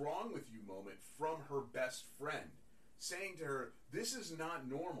fuck is wrong with you moment from her best friend. Saying to her, this is not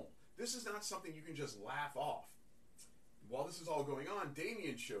normal. This is not something you can just laugh off. While this is all going on,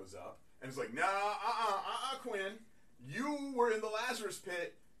 Damian shows up and is like, nah, Quinn. You were in the Lazarus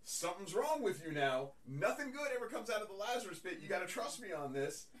pit. Something's wrong with you now. Nothing good ever comes out of the Lazarus pit. You gotta trust me on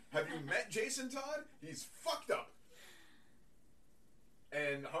this. Have you met Jason Todd? He's fucked up.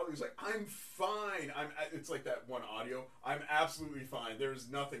 And Harley's like, I'm fine. It's like that one audio. I'm absolutely fine.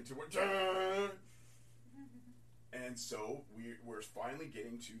 There's nothing to it. And so we're finally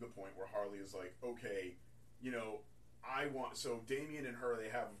getting to the point where Harley is like, okay, so Damian and her, they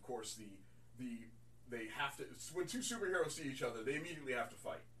have, of course, they have to, when two superheroes see each other, they immediately have to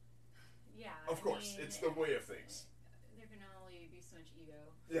fight. Yeah. Of course. It's the way of things. There can only be so much ego.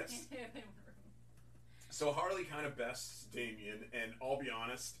 Yes. So Harley kind of bests Damian, and I'll be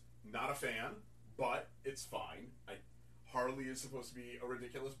honest, not a fan, but it's fine. Harley is supposed to be a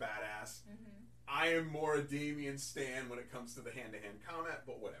ridiculous badass. Mm-hmm. I am more a Damian stan when it comes to the hand-to-hand combat,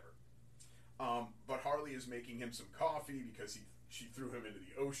 but whatever. But Harley is making him some coffee because she threw him into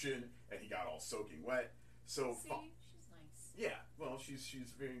the ocean, and he got all soaking wet. So she's nice. Yeah, well,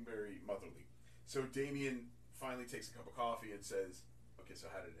 she's being very motherly. So Damian finally takes a cup of coffee and says, okay, so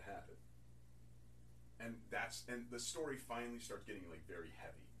how did it happen? And the story finally starts getting very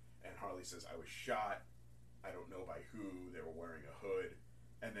heavy. And Harley says, I was shot. I don't know by who. They were wearing a hood.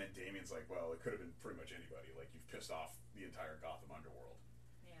 And then Damian's like, well, it could have been pretty much anybody. Like, you've pissed off the entire Gotham underworld.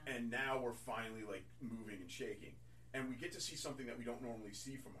 Yeah. And now we're finally moving and shaking. And we get to see something that we don't normally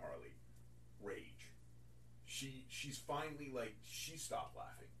see from Harley. Rage. She's finally she stopped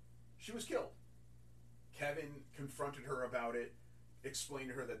laughing. She was killed. Kevin confronted her about it. Explain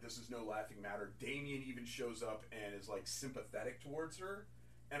to her that this is no laughing matter. Damian even shows up and is sympathetic towards her,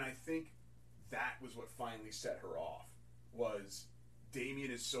 and I think that was what finally set her off. Was Damian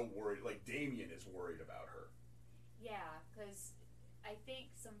is so worried? Damian is worried about her. Yeah, because I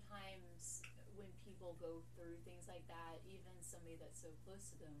think sometimes when people go through things like that, even somebody that's so close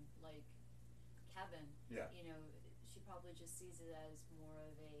to them, like Kevin, she probably just sees it as more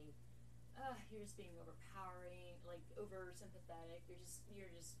of a you're just being overpowering, over sympathetic.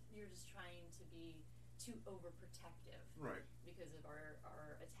 You're just trying to be too overprotective, right? Because of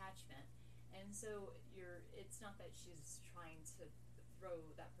our attachment, and so it's not that she's trying to throw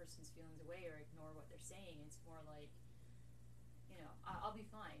that person's feelings away or ignore what they're saying. It's more like, I'll be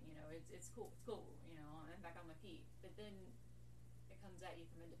fine. It's cool. I'm back on my feet. But then it comes at you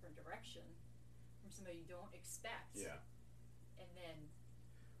from a different direction, from somebody you don't expect. Yeah. And then.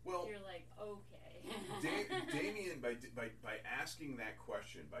 Well, you're like, okay. Damian, by asking that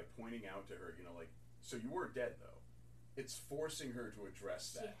question, by pointing out to her, so you were dead, though, it's forcing her to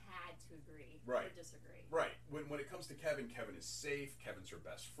address that. She had to agree or disagree. Right. When it comes to Kevin is safe. Kevin's her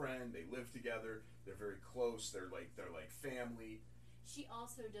best friend. They live together. They're very close. They're like family. She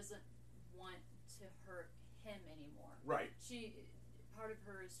also doesn't want to hurt him anymore. Right. Part of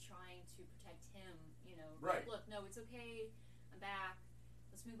her is trying to protect him, Right. Look, no, it's okay. I'm back.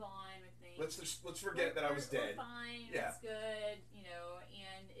 Let's move on with things. Let's forget that I was dead. We're fine. Yeah. It's good.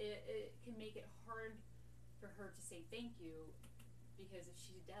 And it can make it hard for her to say thank you, because if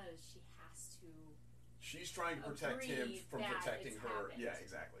she does, she has to. She's trying to protect him from protecting her. Happened. Yeah,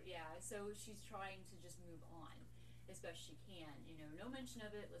 exactly. Yeah, so she's trying to just move on as best she can. No mention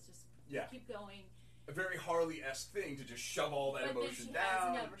of it. Let's just keep going. A very Harley-esque thing to just shove all that emotion down. But then she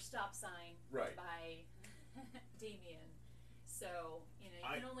has another stop sign by Damian. So, you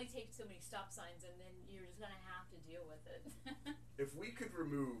can only take so many stop signs, and then you're just going to have to deal with it. If we could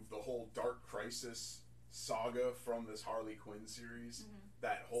remove the whole Dark Crisis saga from this Harley Quinn series,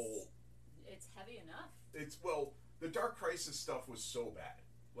 that whole... It's heavy enough. The Dark Crisis stuff was so bad.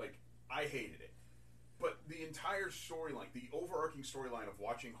 I hated it. But the entire storyline, the overarching storyline of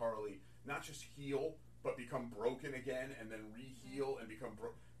watching Harley not just heal but become broken again and then re-heal and become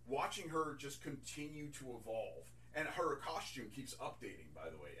watching her just continue to evolve. And her costume keeps updating, by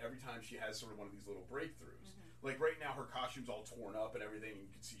the way, every time she has sort of one of these little breakthroughs. Like right now, her costume's all torn up and everything, and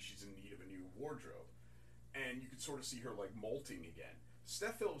you can see she's in need of a new wardrobe. And you can sort of see her like molting again.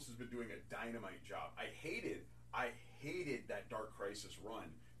 Steph Phillips has been doing a dynamite job. I hated that Dark Crisis run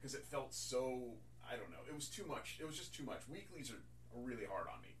because it felt so, I don't know, it was too much. It was just too much. Weeklies are really hard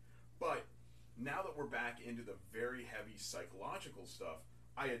on me. But now that we're back into the very heavy psychological stuff,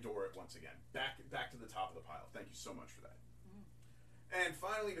 I adore it once again. Back to the top of the pile. Thank you so much for that. And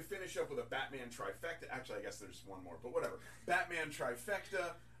finally, to finish up with a Batman trifecta. Actually, I guess there's one more, but whatever. Batman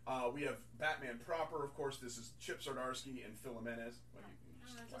trifecta. We have Batman proper, of course. This is Chip Zdarsky and Phil Jimenez. I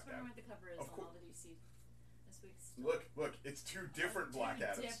was just wondering what the cover is on all the DC this week's. Look, it's two different Black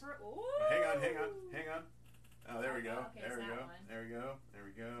Adams. Ooh. Hang on. Oh, there we go. Okay, there we go. one. There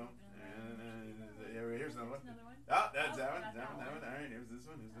we go. And here's another one. Another one? That's that one. That one. All right, here's this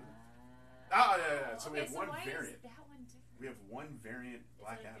one. Yeah. So we have one variant. Is that one different? We have one variant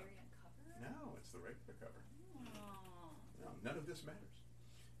Black Adam. Is it a variant cover? No, it's the regular cover. Oh. No, none of this matters.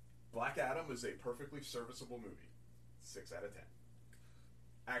 Black Adam is a perfectly serviceable movie. 6 out of 10.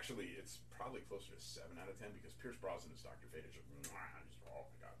 Actually, it's probably closer to 7 out of 10 because Pierce Brosnan as Dr. Fate is just, oh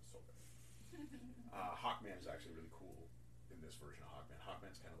my god, it's so good. Hawkman is actually really cool in this version of Hawkman.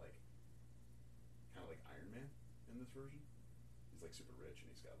 Hawkman's kind of like Iron Man in this version. He's like super rich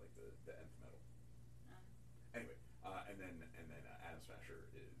and he's got like the nth metal. Anyway, and then Adam Smasher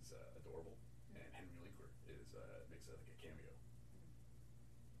is adorable, and Henry Winkler is makes like a cameo.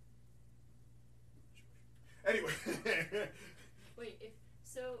 Anyway. Wait, if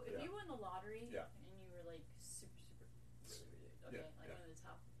you won the lottery and you were like super okay, one of the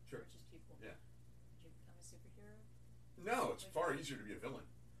top richest people, would you become a superhero? No, it's far easier to be a villain.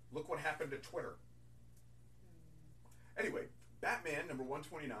 Look what happened to Twitter. Anyway, Batman number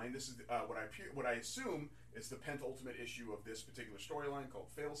 129. This is what I assume is the penultimate issue of this particular storyline called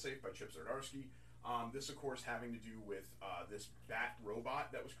Failsafe by Chip Zdarsky. This, of course, having to do with this Bat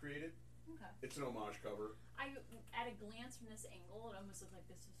robot that was created. Okay. It's an homage cover. At a glance from this angle, it almost looked like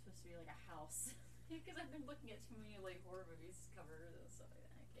this was supposed to be like a house. Because I've been looking at too many like horror movies covers and stuff like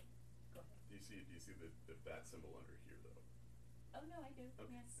that. Okay, go ahead. Do you see the bat symbol under here though? Oh no, I do.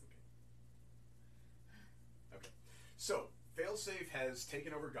 Okay. Yes. Okay. So Failsafe has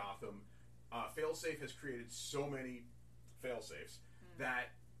taken over Gotham. Failsafe has created so many failsafes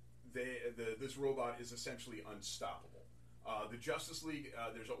that this robot is essentially unstoppable. The Justice League,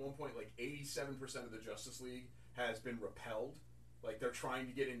 there's at one point like 87% of the Justice League has been repelled. Like they're trying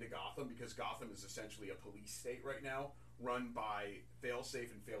to get into Gotham because Gotham is essentially a police state right now, run by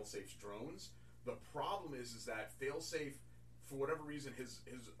Failsafe and Failsafe's drones. The problem is that Failsafe, for whatever reason, his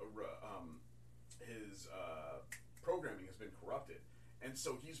programming has been corrupted, and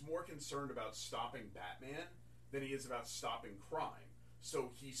so he's more concerned about stopping Batman than he is about stopping crime.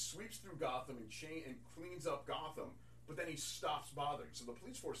 So he sweeps through Gotham and cleans up Gotham, but then he stops bothering. So the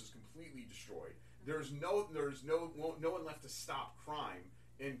police force is completely destroyed. There's no one left to stop crime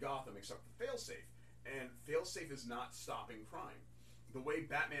in Gotham except for Failsafe, and Failsafe is not stopping crime. The way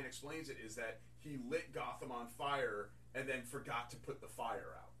Batman explains it is that he lit Gotham on fire and then forgot to put the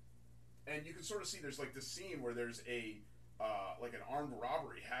fire out. And you can sort of see there's like this scene where there's like an armed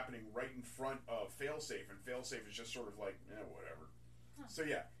robbery happening right in front of Failsafe, and Failsafe is just sort of like, whatever. Huh. So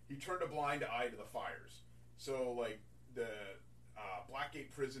yeah, he turned a blind eye to the fires. So like the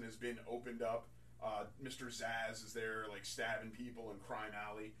Blackgate prison has been opened up. Mr. Zsasz is there like stabbing people in Crime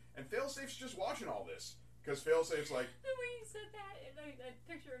Alley, and Failsafe's just watching all this because Failsafe's like, the way you said that, and I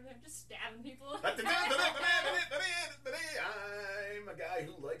picture of him just stabbing people. I'm a guy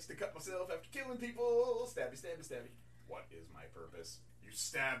who likes to cut myself after killing people. Stabby, stabby, stabby. What is my purpose? You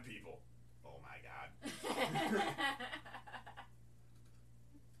stab people. Oh my god.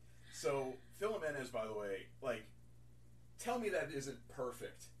 So Phil Jimenez, by the way, like, tell me that isn't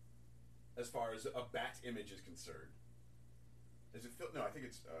perfect as far as a bat image is concerned. Is it Phil? No, I think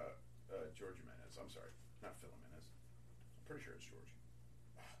it's George Jimenez. I'm sorry, not Phil Jimenez. I'm pretty sure it's George.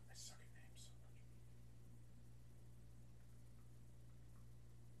 Oh, I suck at names so much.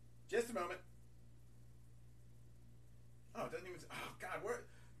 Just a moment. Oh, it doesn't even. Oh God, where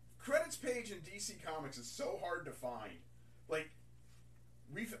credits page in DC Comics is so hard to find. Like,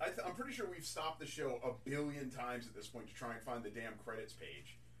 I'm pretty sure we've stopped the show a billion times at this point to try and find the damn credits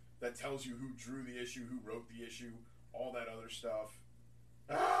page that tells you who drew the issue, who wrote the issue, all that other stuff.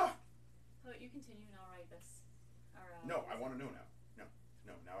 Ah! Oh, you continue and I'll write this. No, I want to know now.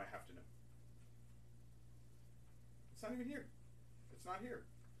 No, now I have to know. It's not even here. It's not here.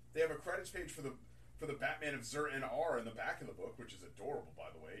 They have a credits page for the Batman of Zur-En-Arrh in the back of the book, which is adorable,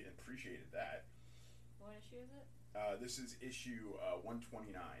 by the way. Appreciated that. What issue is it? This is issue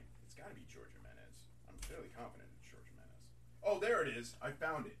 129. It's got to be George Jimenez. I'm fairly confident it's George Jimenez. Oh, there it is. I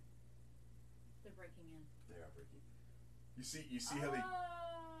found it. They're breaking in. They are breaking. You see how they...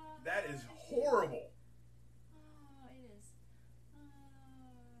 That is horrible. Oh, it is.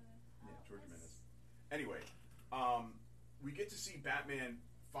 Yeah, George Jimenez. Anyway, we get to see Batman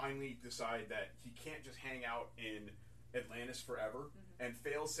finally decide that he can't just hang out in Atlantis forever, and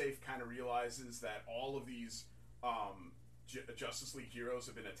Failsafe kind of realizes that all of these Justice League heroes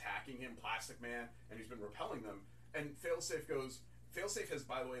have been attacking him, Plastic Man, and he's been repelling them. And Failsafe has,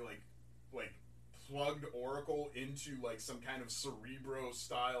 by the way, like plugged Oracle into like some kind of Cerebro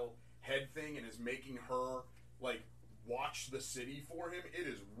style head thing, and is making her like watch the city for him. It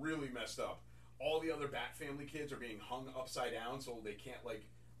is really messed up. All the other Bat Family kids are being hung upside down, so they can't like,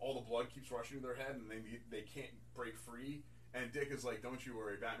 all the blood keeps rushing to their head, and they can't break free. And Dick is like, "Don't you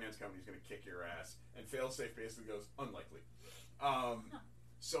worry, Batman's coming. He's going to kick your ass." And Failsafe basically goes, "Unlikely."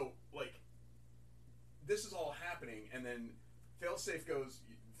 So like, this is all happening, and then Failsafe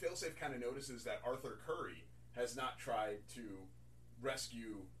kind of notices that Arthur Curry has not tried to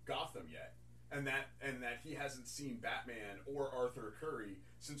rescue Gotham yet, and that he hasn't seen Batman or Arthur Curry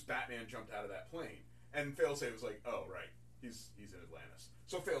since Batman jumped out of that plane. And Failsafe was like, "Oh right, he's in Atlantis."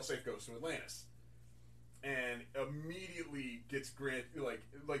 So Failsafe goes to Atlantis, and immediately gets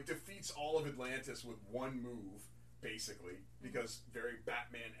like defeats all of Atlantis with one move, basically, because very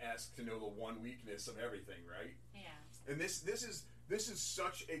Batman-esque to know the one weakness of everything, right? Yeah. And this is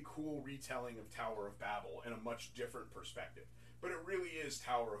such a cool retelling of Tower of Babel in a much different perspective. But it really is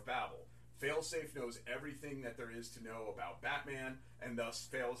Tower of Babel. Failsafe knows everything that there is to know about Batman, and thus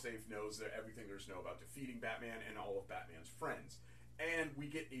Failsafe knows that everything there's to know about defeating Batman and all of Batman's friends. And we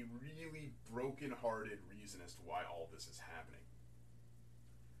get a really broken-hearted reason as to why all this is happening.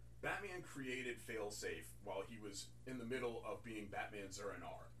 Batman created Failsafe while he was in the middle of being Batman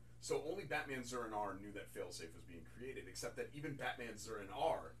Zur-En-Arrh. So only Batman Zur-En-Arrh knew that Failsafe was being created, except that even Batman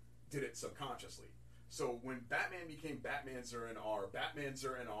Zur-En-Arrh did it subconsciously. So when Batman became Batman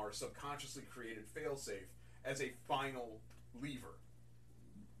Zur-En-Arrh subconsciously created Failsafe as a final lever.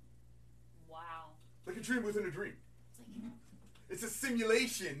 Wow. Like a dream within a dream. It's like... It's a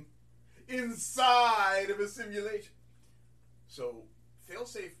simulation inside of a simulation. So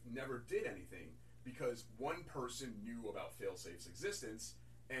Failsafe never did anything because one person knew about Failsafe's existence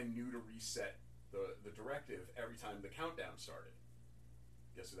and knew to reset the directive every time the countdown started.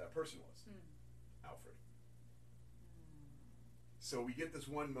 Guess who that person was? Alfred. So we get this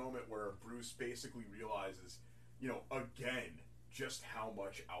one moment where Bruce basically realizes, again, just how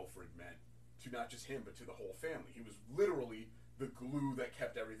much Alfred meant to not just him, but to the whole family. He was literally the glue that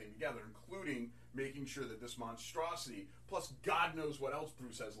kept everything together, including making sure that this monstrosity, plus God knows what else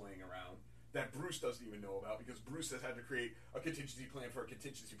Bruce has laying around, that Bruce doesn't even know about, because Bruce has had to create a contingency plan for a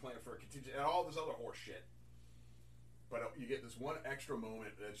contingency plan for a contingency, and all this other horse shit. But you get this one extra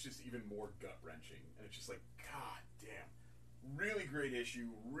moment that's just even more gut-wrenching, and it's just like, God damn. Really great issue,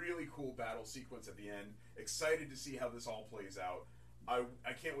 really cool battle sequence at the end. Excited to see how this all plays out.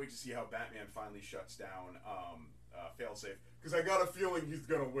 I can't wait to see how Batman finally shuts down Failsafe, because I got a feeling he's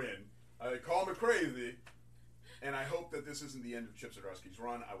going to win. Call me crazy, and I hope that this isn't the end of Chip Zdarsky's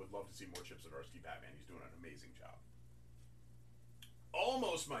run. I would love to see more Chip Zdarsky Batman. He's doing an amazing job.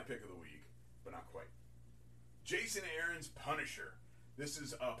 Almost my pick of the week, but not quite. Jason Aaron's Punisher. This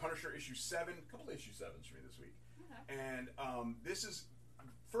is Punisher issue 7. A couple of issue 7s for me this week. Okay. And this is,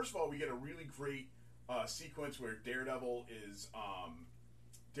 first of all, we get a really great sequence where Daredevil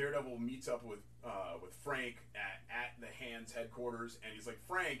meets up with Frank at the Hands headquarters, and he's like,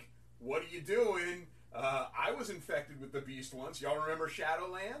 "Frank, what are you doing? I was infected with the Beast once. Y'all remember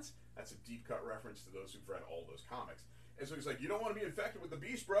Shadowlands?" That's a deep cut reference to those who've read all those comics. And so he's like, "You don't want to be infected with the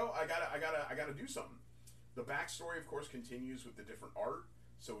Beast, bro. I gotta do something." The backstory, of course, continues with the different art.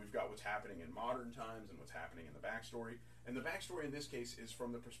 So we've got what's happening in modern times and what's happening in the backstory. And the backstory in this case is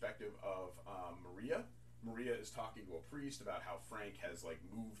from the perspective of Maria. Maria is talking to a priest about how Frank has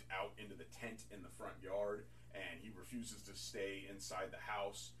moved out into the tent in the front yard, and he refuses to stay inside the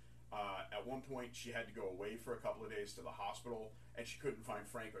house. At one point, she had to go away for a couple of days to the hospital, and she couldn't find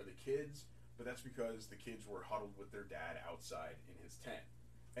Frank or the kids, but that's because the kids were huddled with their dad outside in his tent.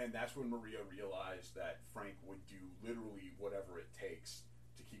 And that's when Maria realized that Frank would do literally whatever it takes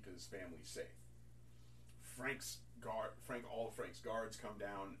to keep his family safe. All of Frank's guards come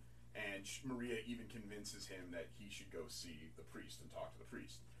down, and Maria even convinces him that he should go see the priest and talk to the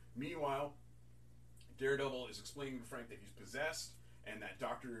priest. Meanwhile, Daredevil is explaining to Frank that he's possessed, and that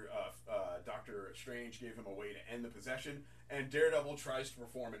Doctor Strange gave him a way to end the possession. And Daredevil tries to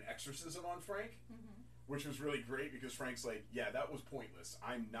perform an exorcism on Frank, which was really great because Frank's like, "Yeah, that was pointless.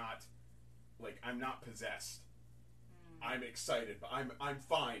 I'm not possessed. I'm excited, but I'm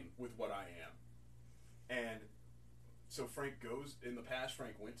fine with what I am." And so Frank goes in the past.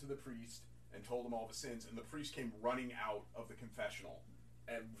 Frank went to the priest and told him all the sins, and the priest came running out of the confessional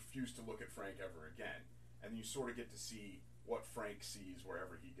and refused to look at Frank ever again. And you sort of get to see what Frank sees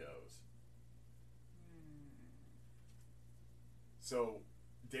wherever he goes. So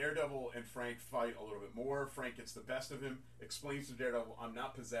Daredevil and Frank fight a little bit more. Frank gets the best of him, explains to Daredevil, "I'm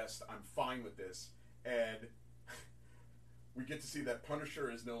not possessed, I'm fine with this." And we get to see that Punisher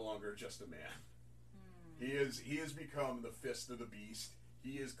is no longer just a man. He has become the fist of the Beast.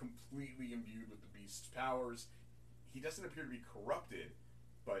 He is completely imbued with the Beast's powers. He doesn't appear to be corrupted,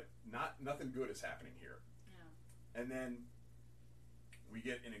 but nothing good is happening here. Yeah. And then we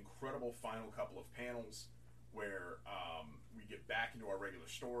get an incredible final couple of panels where we get back into our regular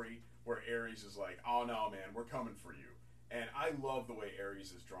story, where Ares is like, "Oh no, man, we're coming for you." And I love the way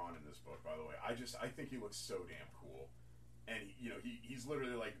Ares is drawn in this book, by the way. I think he looks so damn cool. And he's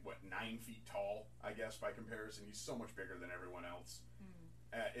literally like 9 feet tall, I guess, by comparison. He's so much bigger than everyone else.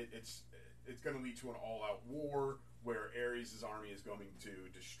 It's going to lead to an all-out war where Ares' army is going to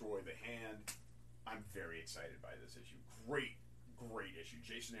destroy the Hand. I'm very excited by this issue. Great issue.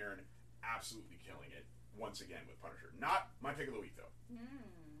 Jason Aaron absolutely killing it once again with Punisher. Not my pick of the week, though.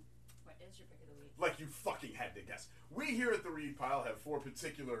 What is your pick of the week? Like you fucking had to guess. We here at the Read Pile have 4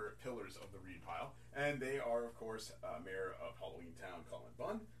 particular pillars of the Read Pile, and they are, of course, Mayor of Halloween Town, Colin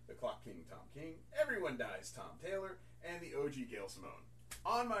Bunn, the Clock King, Tom King, Everyone Dies, Tom Taylor, and the OG Gail Simone.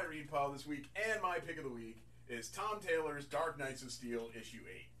 On my Read Pile this week, and my pick of the week, is Tom Taylor's Dark Knights of Steel, issue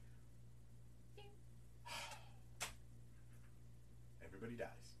 8. Everybody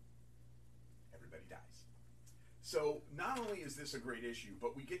dies. Everybody dies. So, not only is this a great issue,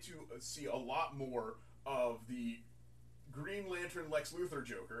 but we get to see a lot more of the Green Lantern Lex Luthor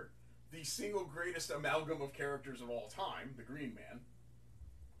Joker, the single greatest amalgam of characters of all time, the Green Man.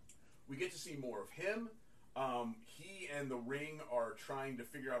 We get to see more of him. He and the Ring are trying to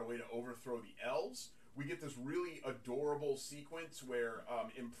figure out a way to overthrow the elves. We get this really adorable sequence where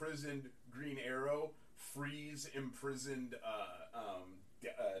imprisoned Green Arrow frees imprisoned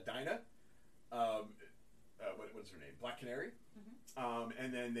Dinah. What's her name? Black Canary.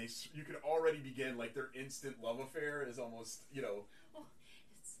 And then you can already begin, like, their instant love affair is almost, Well,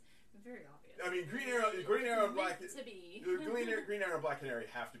 it's very obvious. I mean, Green Arrow and Black Green Arrow and Black Canary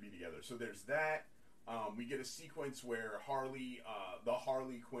have to be together. So there's that. We get a sequence where the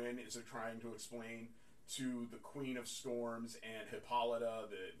Harley Quinn is trying to explain to the Queen of Storms and Hippolyta,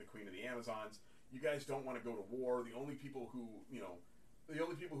 the Queen of the Amazons, you guys don't want to go to war. The only people who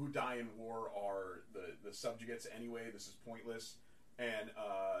die in war are the subjugates anyway. This is pointless. And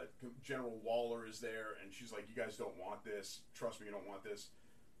General Waller is there, and she's like, "You guys don't want this. Trust me, you don't want this."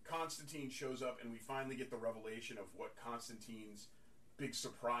 Constantine shows up, and we finally get the revelation of what Constantine's big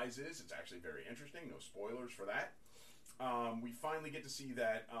surprise is. It's actually very interesting. No spoilers for that. We finally get to see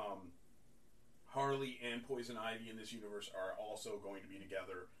that Harley and Poison Ivy in this universe are also going to be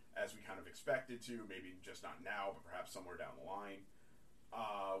together, as we kind of expected to. Maybe just not now, but perhaps somewhere down the line.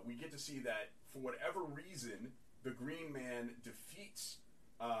 We get to see that, for whatever reason, the Green Man defeats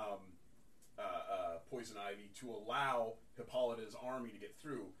Poison Ivy to allow Hippolyta's army to get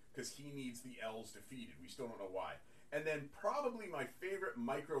through, because he needs the elves defeated. We still don't know why. And then probably my favorite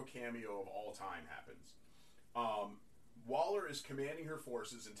micro cameo of all time happens. Waller is commanding her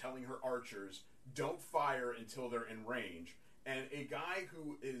forces and telling her archers, don't fire until they're in range. And a guy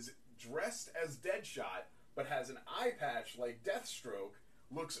who is dressed as Deadshot, but has an eye patch like Deathstroke,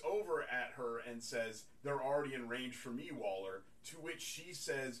 looks over at her and says, "They're already in range for me, Waller," to which she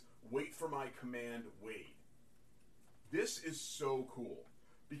says, "Wait for my command, Wade." This is so cool,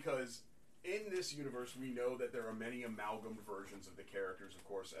 because in this universe, we know that there are many amalgamed versions of the characters, of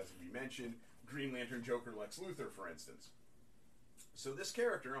course, as we mentioned, Green Lantern, Joker, Lex Luthor, for instance. So this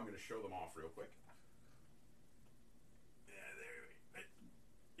character, I'm going to show them off real quick.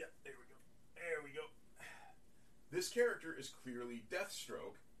 There we go. This character is clearly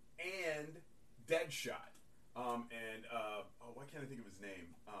Deathstroke and Deadshot. Why can't I think of his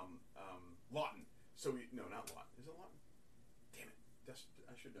name? Lawton. No, not Lawton. Is it Lawton? Damn it.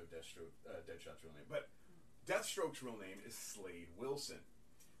 I should know Deadshot's real name. But Deathstroke's real name is Slade Wilson.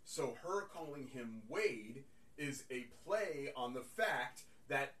 So her calling him Wade is a play on the fact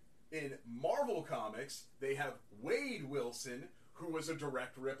that in Marvel Comics, they have Wade Wilson, who was a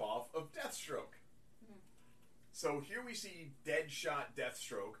direct ripoff of Deathstroke. So here we see Deadshot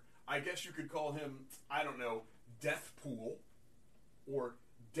Deathstroke. I guess you could call him, I don't know, Deathpool, or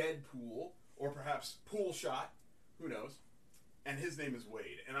Deadpool, or perhaps Pool Shot. Who knows? And his name is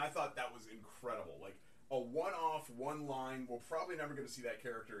Wade. And I thought that was incredible. Like, a one-off, one line. We're probably never going to see that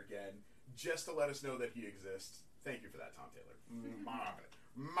character again, just to let us know that he exists. Thank you for that, Tom Taylor. Marvelous.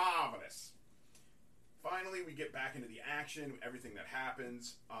 Marvelous. Finally, we get back into the action, everything that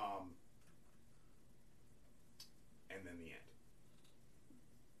happens, and then the end.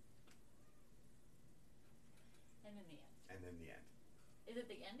 And then the end. And then the end. Is it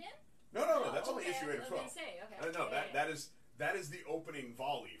the end? No, that's only okay, issue 8 of 12. I was going to say, okay. No, that is the opening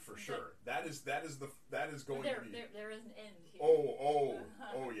volley for sure. That is going to be. There is an end here.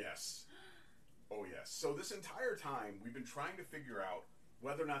 Oh yes. Oh yes. So this entire time we've been trying to figure out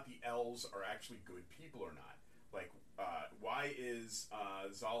whether or not the elves are actually good people or not. Like, why is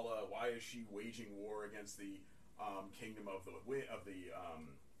Zala? Why is she waging war against the kingdom of the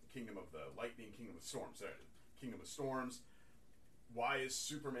kingdom of the lightning, kingdom of storms? Sorry, kingdom of storms. Why is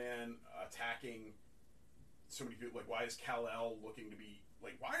Superman attacking so many people? Like, why is Kal-El looking to be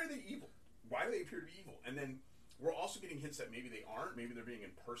like? Why are they evil? Why do they appear to be evil? And then we're also getting hints that maybe they aren't. Maybe they're being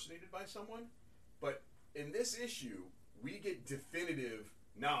impersonated by someone. But in this issue, we get definitive.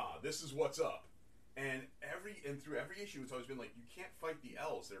 Nah, this is what's up. And through every issue, it's always been like, you can't fight the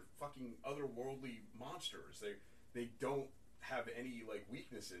elves. They're fucking otherworldly monsters. They don't have any like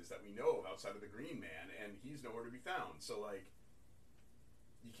weaknesses that we know of outside of the Green Man, and he's nowhere to be found. So like,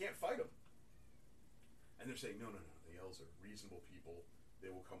 you can't fight them. And they're saying, no, the elves are reasonable people. They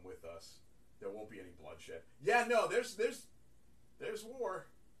will come with us. There won't be any bloodshed. Yeah, no, there's war.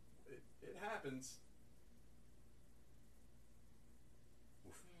 It happens.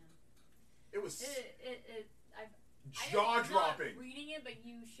 Yeah. It was I jaw dropping. Not reading it, but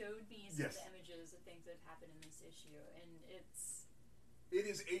you showed me some Yes. of the images of things that happened in this issue, and it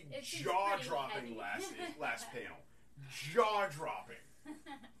is a it's jaw dropping last panel. Jaw dropping.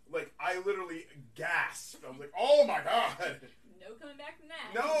 Like, I literally gasped. I was like, oh my god. No coming back from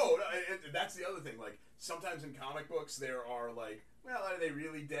that. No, that's the other thing. Like, sometimes in comic books there are like, well, are they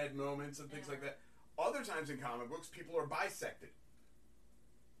really dead moments and things like that. Other times in comic books, people are bisected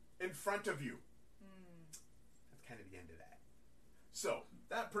in front of you. That's kind of the end of that. So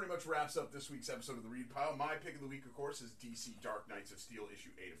that pretty much wraps up this week's episode of the Read Pile. My pick of the week, of course, is DC Dark Knights of Steel issue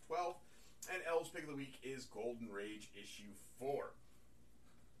 8 of 12, and Elle's pick of the week is Golden Rage issue 4.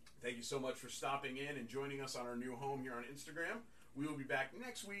 Thank you so much for stopping in and joining us on our new home here on Instagram. We will be back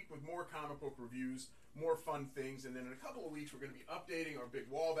next week with more comic book reviews, more fun things, and then in a couple of weeks we're going to be updating our big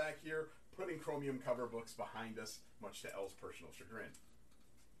wall back here, putting chromium cover books behind us, much to Elle's personal chagrin.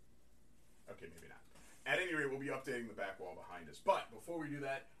 Okay, maybe not. At any rate, we'll be updating the back wall behind us. But before we do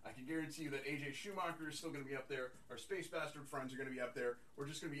that, I can guarantee you that AJ Schumacher is still going to be up there. Our Space Bastard friends are going to be up there. We're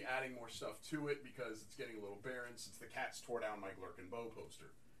just going to be adding more stuff to it because it's getting a little barren since the cats tore down my Glurk and Bow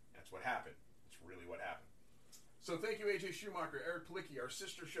poster. That's what happened. That's really what happened. So thank you, AJ Schumacher, Eric Palicki, our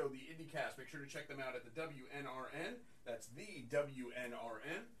sister show, the IndieCast. Make sure to check them out at the WNRN. That's the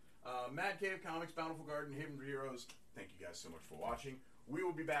WNRN. Mad Cave Comics, Bountiful Garden, Haven for Heroes. Thank you guys so much for watching. We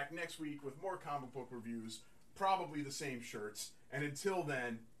will be back next week with more comic book reviews, probably the same shirts. And until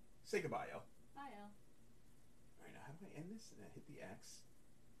then, say goodbye, El. Bye, El. All right, now how do I end this? Hit the X.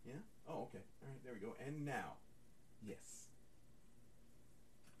 Yeah? Oh, okay. All right, there we go. And now, yes.